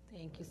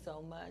 Thank you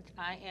so much.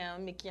 I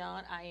am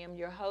Mignon. I am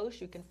your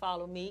host. You can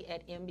follow me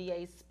at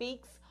MBA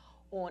Speaks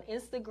on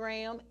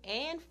Instagram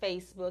and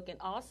Facebook, and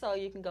also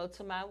you can go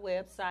to my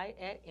website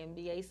at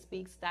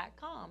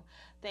mbaspeaks.com.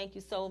 Thank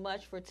you so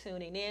much for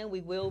tuning in.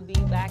 We will be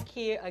back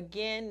here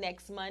again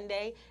next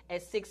Monday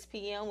at 6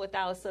 p.m. with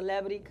our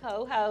celebrity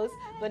co-host,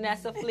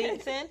 Vanessa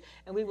Fleeton,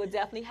 and we will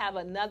definitely have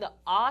another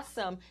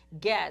awesome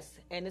guest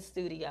in the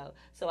studio.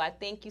 So I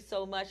thank you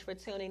so much for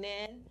tuning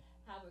in.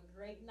 Have a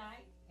great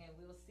night, and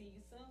we'll see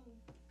you soon.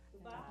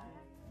 Goodbye.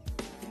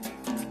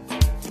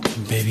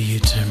 Baby, you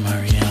turn my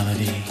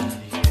reality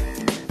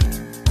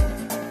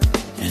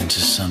into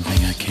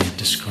something I can't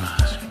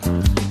describe.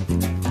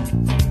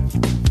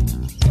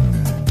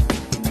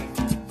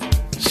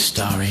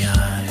 Starry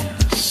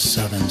eyes,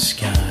 southern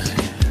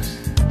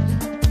skies,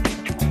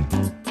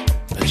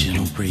 a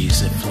gentle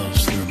breeze that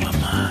flows through my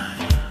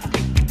mind.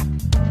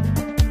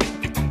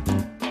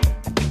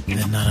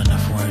 There are not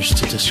enough words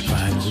to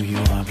describe who you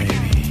are,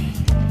 baby.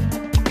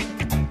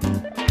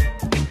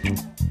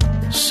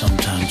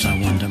 Sometimes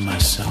I wonder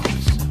myself,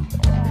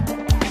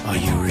 are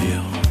you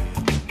real?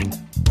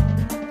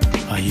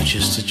 Are you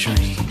just a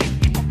dream?